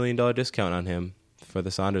get a $2 million discount on him for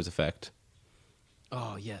the Saunders effect.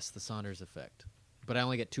 Oh yes, the Saunders effect. But I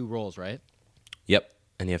only get 2 rolls, right? Yep,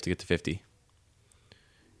 and you have to get to 50.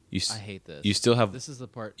 I hate this. You still have. This is the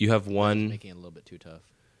part. You have that's one. making it a little bit too tough.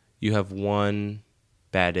 You have one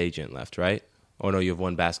bad agent left, right? Oh no, you have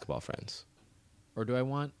one basketball friends. Or do I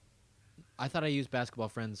want? I thought I used basketball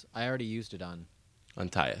friends. I already used it on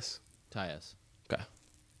Tyus. Tyus. Okay.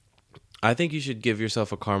 I think you should give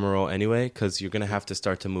yourself a karma roll anyway, because you're gonna have to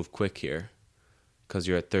start to move quick here, because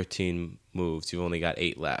you're at 13 moves. You've only got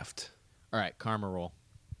 8 left. All right, karma roll.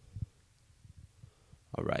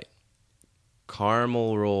 All right.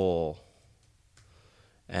 Caramel roll.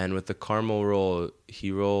 And with the caramel roll, he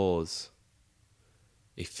rolls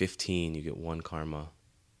a 15. You get 1 karma.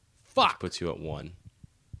 Fuck. Which puts you at 1.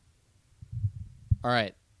 All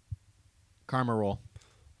right. Karma roll.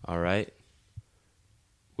 All right.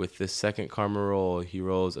 With this second karma roll, he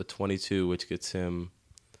rolls a 22, which gets him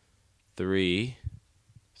 3.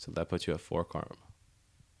 So that puts you at 4 karma.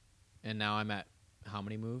 And now I'm at how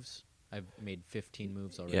many moves? I've made 15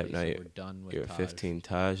 moves already. Yep, now so you're, we're done with you're Taj. at 15.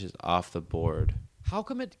 Taj is off the board. How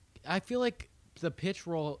come it? I feel like the pitch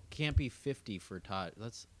roll can't be 50 for Taj.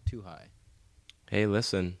 That's too high. Hey,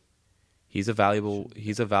 listen. He's a valuable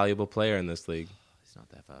player in this league. He's not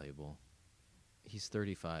that valuable. He's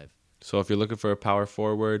 35. So if you're looking for a power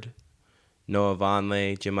forward, Noah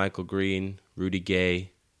Vonleh, JaMychal Green, Rudy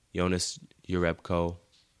Gay, Jonas Jerebko,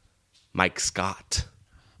 Mike Scott.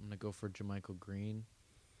 I'm gonna go for JaMychal Green.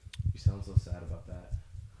 You sound so sad about that.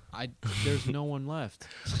 There's no one left.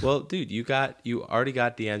 Well, dude, you already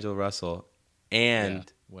got D'Angelo Russell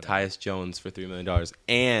and whatever. Tyus Jones for $3 million,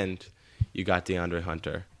 and you got DeAndre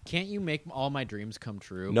Hunter. Can't you make all my dreams come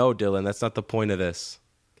true? No, Dylan, that's not the point of this.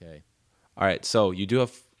 Okay. All right, so you do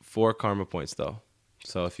have 4 karma points, though.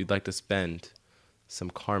 So if you'd like to spend some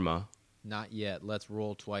karma. Not yet. Let's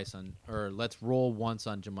roll let's roll once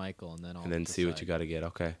on JaMychal, and then I'll decide. See what you got to get.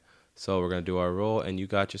 Okay. So we're going to do our roll, and you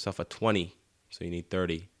got yourself a 20. So you need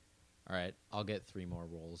 30. All right. I'll get 3 more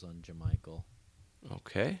rolls on JaMychal.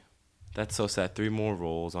 Okay. That's so sad. 3 more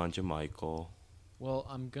rolls on JaMychal. Well,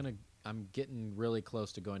 I'm getting really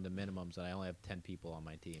close to going to minimums, and I only have 10 people on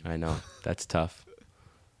my team. I know. That's tough.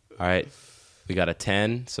 All right. We got a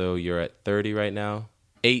 10, so you're at 30 right now.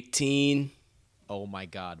 18. Oh, my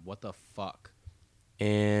God. What the fuck?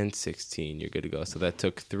 And 16. You're good to go. So that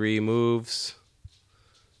took 3 moves.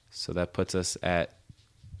 So that puts us at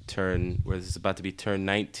where this is about to be turn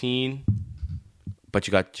 19. But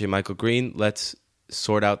you got JaMychal Green. Let's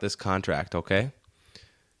sort out this contract, okay?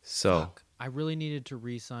 So Fuck. I really needed to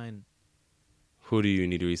re-sign. Who do you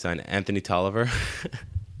need to re-sign? Anthony Tolliver?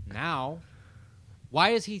 Now?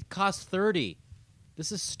 Why does he cost 30?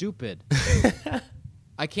 This is stupid.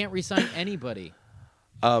 I can't re-sign anybody.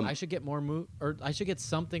 I should get more or I should get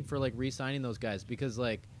something for like re-signing those guys because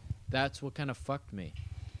like that's what kind of fucked me.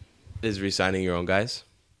 Is re-signing your own guys?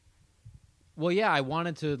 Well, yeah, I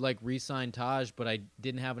wanted to like re-sign Taj, but I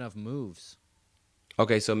didn't have enough moves.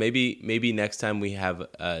 Okay, so maybe next time we have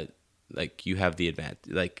like you have the advantage,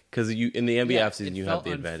 like because you in the NBA offseason you have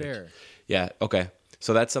the advantage. Unfair. Yeah. Okay.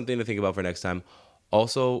 So that's something to think about for next time.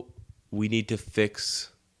 Also, we need to fix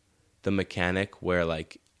the mechanic where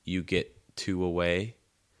like you get 2 away,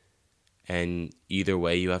 and either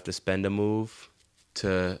way you have to spend a move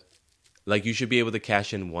to, like you should be able to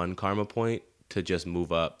cash in 1 karma point to just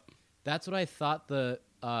move up. That's what I thought the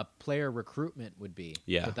player recruitment would be.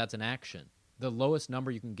 Yeah. But that's an action. The lowest number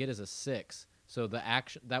you can get is a 6. So the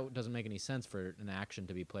action that doesn't make any sense for an action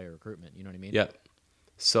to be player recruitment. You know what I mean? Yep.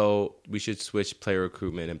 So we should switch player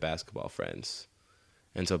recruitment and basketball friends.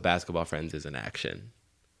 And so basketball friends is an action,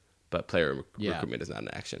 but player recruitment is not an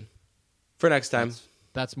action. For next time.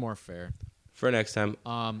 That's more fair. For next time.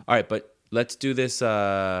 All right, but let's do this.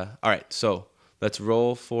 All right, so let's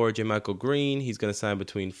roll for JaMychal Green. He's going to sign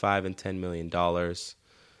between $5 and $10 million.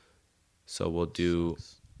 So we'll do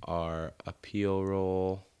our appeal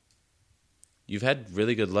roll. You've had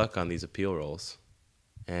really good luck on these appeal rolls.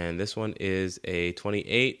 And this one is a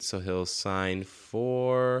 28, so he'll sign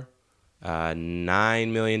for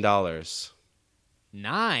 $9 million.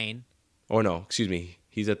 9? Or no, excuse me.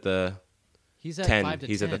 He's at the He's at 10. 5 to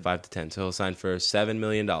He's 10. at the 5 to 10. So he'll sign for $7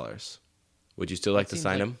 million. Would you still like to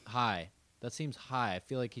sign him? High. That seems high. I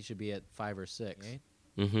feel like he should be at 5 or 6. Right?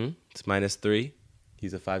 Mm-hmm. It's -3.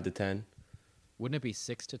 He's a 5 to 10. Wouldn't it be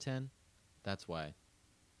 6 to 10? That's why.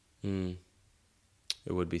 It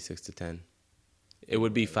would be 6 to 10. It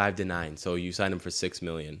would be 5 to 9. So you sign him for $6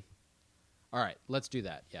 million. All right, let's do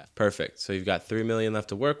that. Yeah. Perfect. So you've got $3 million left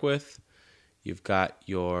to work with. You've got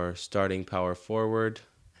your starting power forward.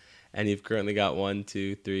 And you've currently got 1,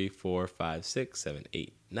 2, 3, 4, 5, 6, 7,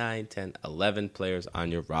 8, 9, 10, 11 players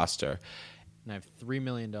on your roster. And I have $3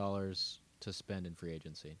 million to spend in free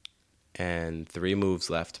agency. And 3 moves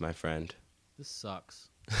left, my friend. This sucks.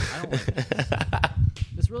 I don't like this.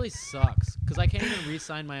 This really sucks because I can't even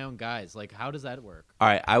re-sign my own guys. Like, how does that work? All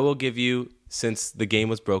right, I will give you, since the game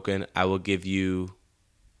was broken, I will give you,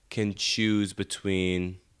 can choose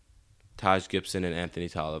between Taj Gibson and Anthony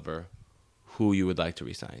Tolliver who you would like to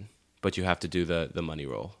re-sign. But you have to do the money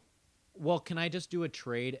roll. Well, can I just do a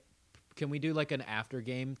trade? Can we do like an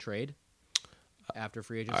after-game trade? After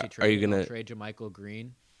free agency trade? Are you going to trade JaMychal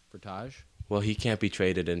Green for Taj? Well, he can't be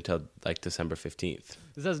traded until like December 15th.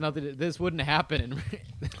 This has nothing to, this wouldn't happen in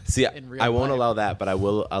See, in real I won't life. allow that, but I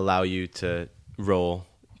will allow you to roll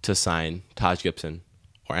to sign Taj Gibson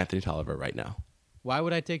or Anthony Tolliver right now. Why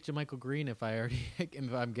would I take JaMychal Green if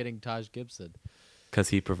I'm getting Taj Gibson? Because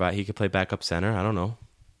he could play backup center. I don't know.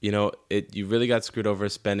 You know, you really got screwed over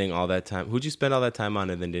spending all that time. Who'd you spend all that time on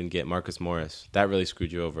and then didn't get? Marcus Morris. That really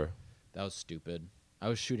screwed you over. That was stupid. I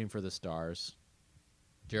was shooting for the stars.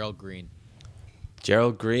 Gerald Green.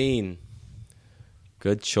 Gerald Green.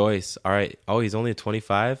 Good choice. All right. Oh, he's only a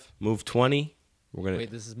 25. Move 20. Wait,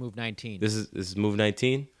 this is move 19. This is move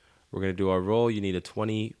 19. We're going to do our roll. You need a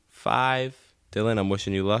 25. Dylan, I'm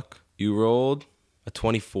wishing you luck. You rolled a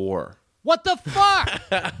 24. What the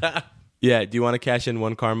fuck? Yeah, do you want to cash in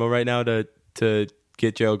 1 karma right now to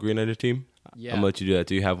get Gerald Green on your team? Yeah. I'm going to let you do that.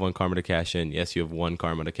 Do you have 1 karma to cash in? Yes, you have 1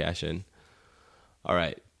 karma to cash in. All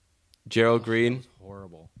right. Gerald Green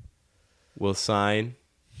Horrible. will sign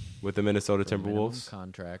with the Minnesota For minimum Timberwolves.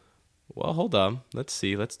 contract. Well, hold on. Let's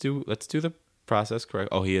see. Let's do the process correct.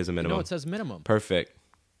 Oh, he is a minimum. No, it says minimum. Perfect.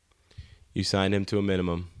 You signed him to a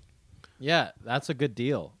minimum. Yeah, that's a good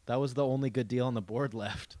deal. That was the only good deal on the board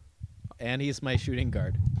left. And he's my shooting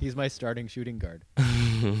guard. He's my starting shooting guard.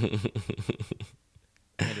 Andrew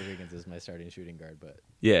Wiggins is my starting shooting guard, but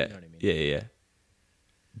Yeah. you know what I mean. Yeah.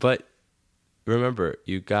 But remember,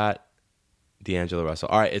 you got D'Angelo Russell.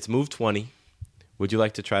 All right, it's move 20. Would you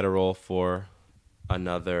like to try to roll for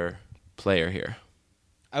another player here?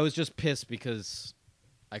 I was just pissed because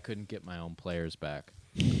I couldn't get my own players back.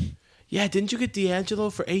 Yeah, didn't you get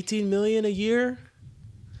D'Angelo for $18 million a year?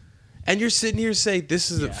 And you're sitting here saying this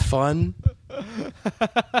isn't fun?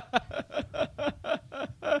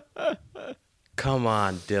 Come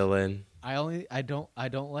on, Dylan. I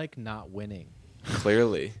don't like not winning.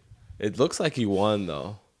 Clearly. It looks like you won,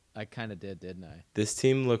 though. I kind of did, didn't I? This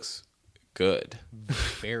team looks good.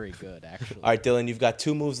 Very good, actually. All right, Dylan, you've got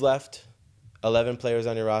 2 moves left. 11 players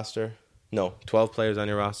on your roster. No, 12 players on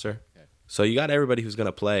your roster. Okay. So you got everybody who's going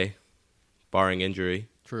to play, barring injury.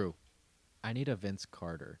 True. I need a Vince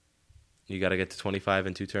Carter. You got to get to 25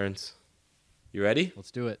 in 2 turns. You ready?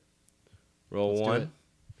 Let's do it. Roll Let's do 1 it.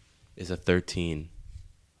 is a 13.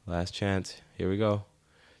 Last chance. Here we go.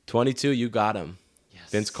 22, you got him. Yes.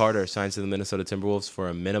 Vince Carter signs to the Minnesota Timberwolves for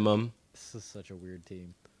a minimum. This is such a weird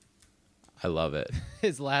team. I love it.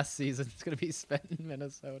 His last season is going to be spent in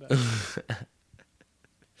Minnesota.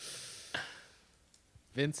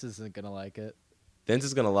 Vince isn't going to like it. Vince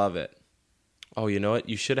is going to love it. Oh, you know what?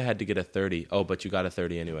 You should have had to get a 30. Oh, but you got a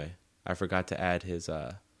 30 anyway. I forgot to add his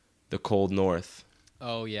the Cold North.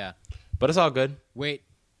 Oh, yeah. But it's all good. Wait,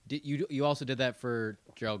 you also did that for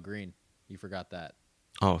Gerald Green. You forgot that.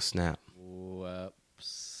 Oh, snap. Whoopsie.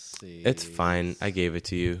 It's fine. I gave it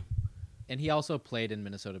to you. And he also played in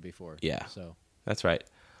Minnesota before. Yeah. So That's right.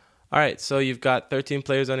 All right, so you've got 13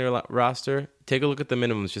 players on your roster. Take a look at the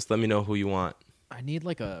minimums. Just let me know who you want. I need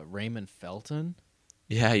like a Raymond Felton.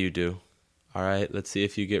 Yeah, you do. All right, let's see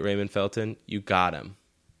if you get Raymond Felton. You got him.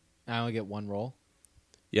 I only get 1 roll.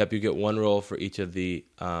 Yep, you get 1 roll for each of the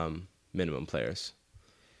minimum players.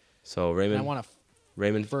 So And I want a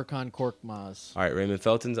Raymond. Furkan Korkmaz. All right, Raymond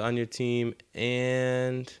Felton's on your team,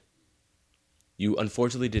 and you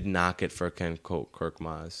unfortunately did not get Furkan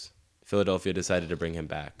Korkmaz. Philadelphia decided to bring him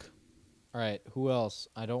back. All right, who else?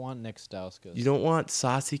 I don't want Nick Stauskas. You don't want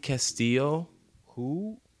Saucy Castillo?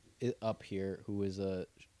 Who is up here who is a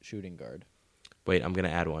shooting guard? Wait, I'm going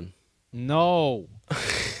to add one. No.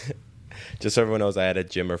 Just so everyone knows, I added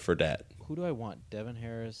Jimmer Fredette. Who do I want? Devin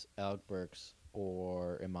Harris, Alec Burks,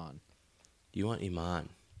 or Iman? You want Iman.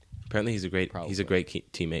 Apparently he's a great Probably.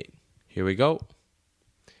 teammate. Here we go.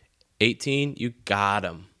 18, you got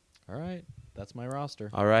him. All right, that's my roster.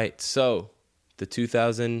 All right, so the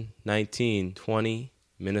 2019-20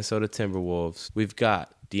 Minnesota Timberwolves. We've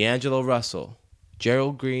got D'Angelo Russell,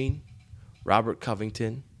 Gerald Green, Robert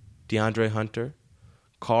Covington, DeAndre Hunter,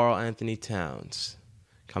 Karl Anthony Towns.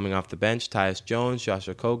 Coming off the bench, Tyus Jones,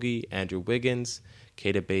 Joshua Okogie, Andrew Wiggins,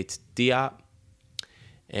 Keita Bates-Diop.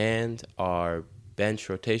 And our bench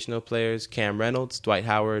rotational players, Cam Reynolds, Dwight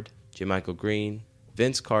Howard, JaMychal Green,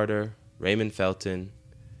 Vince Carter, Raymond Felton,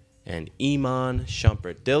 and Iman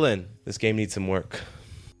Shumpert. Dylan, this game needs some work.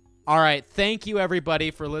 All right, thank you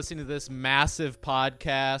everybody for listening to this massive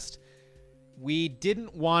podcast. We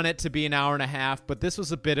didn't want it to be an hour and a half, but this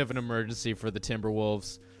was a bit of an emergency for the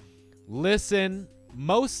Timberwolves. Listen,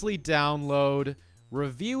 mostly download,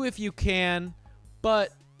 review if you can, but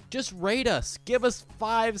just rate us. Give us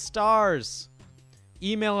 5 stars.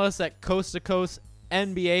 Email us at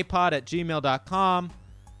coasttocoastnbapod@gmail.com.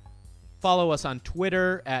 Follow us on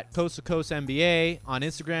Twitter at coasttocoastnba, on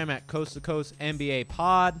Instagram at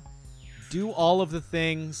coasttocoastnbapod. Do all of the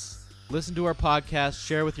things. Listen to our podcast.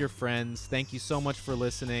 Share with your friends. Thank you so much for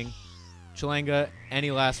listening. Chalanga,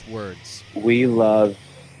 any last words? We love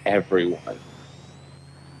everyone.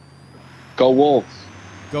 Go Wolves.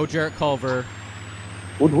 Go Jarrett Culver.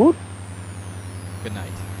 Woot woot. Good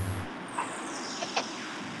night.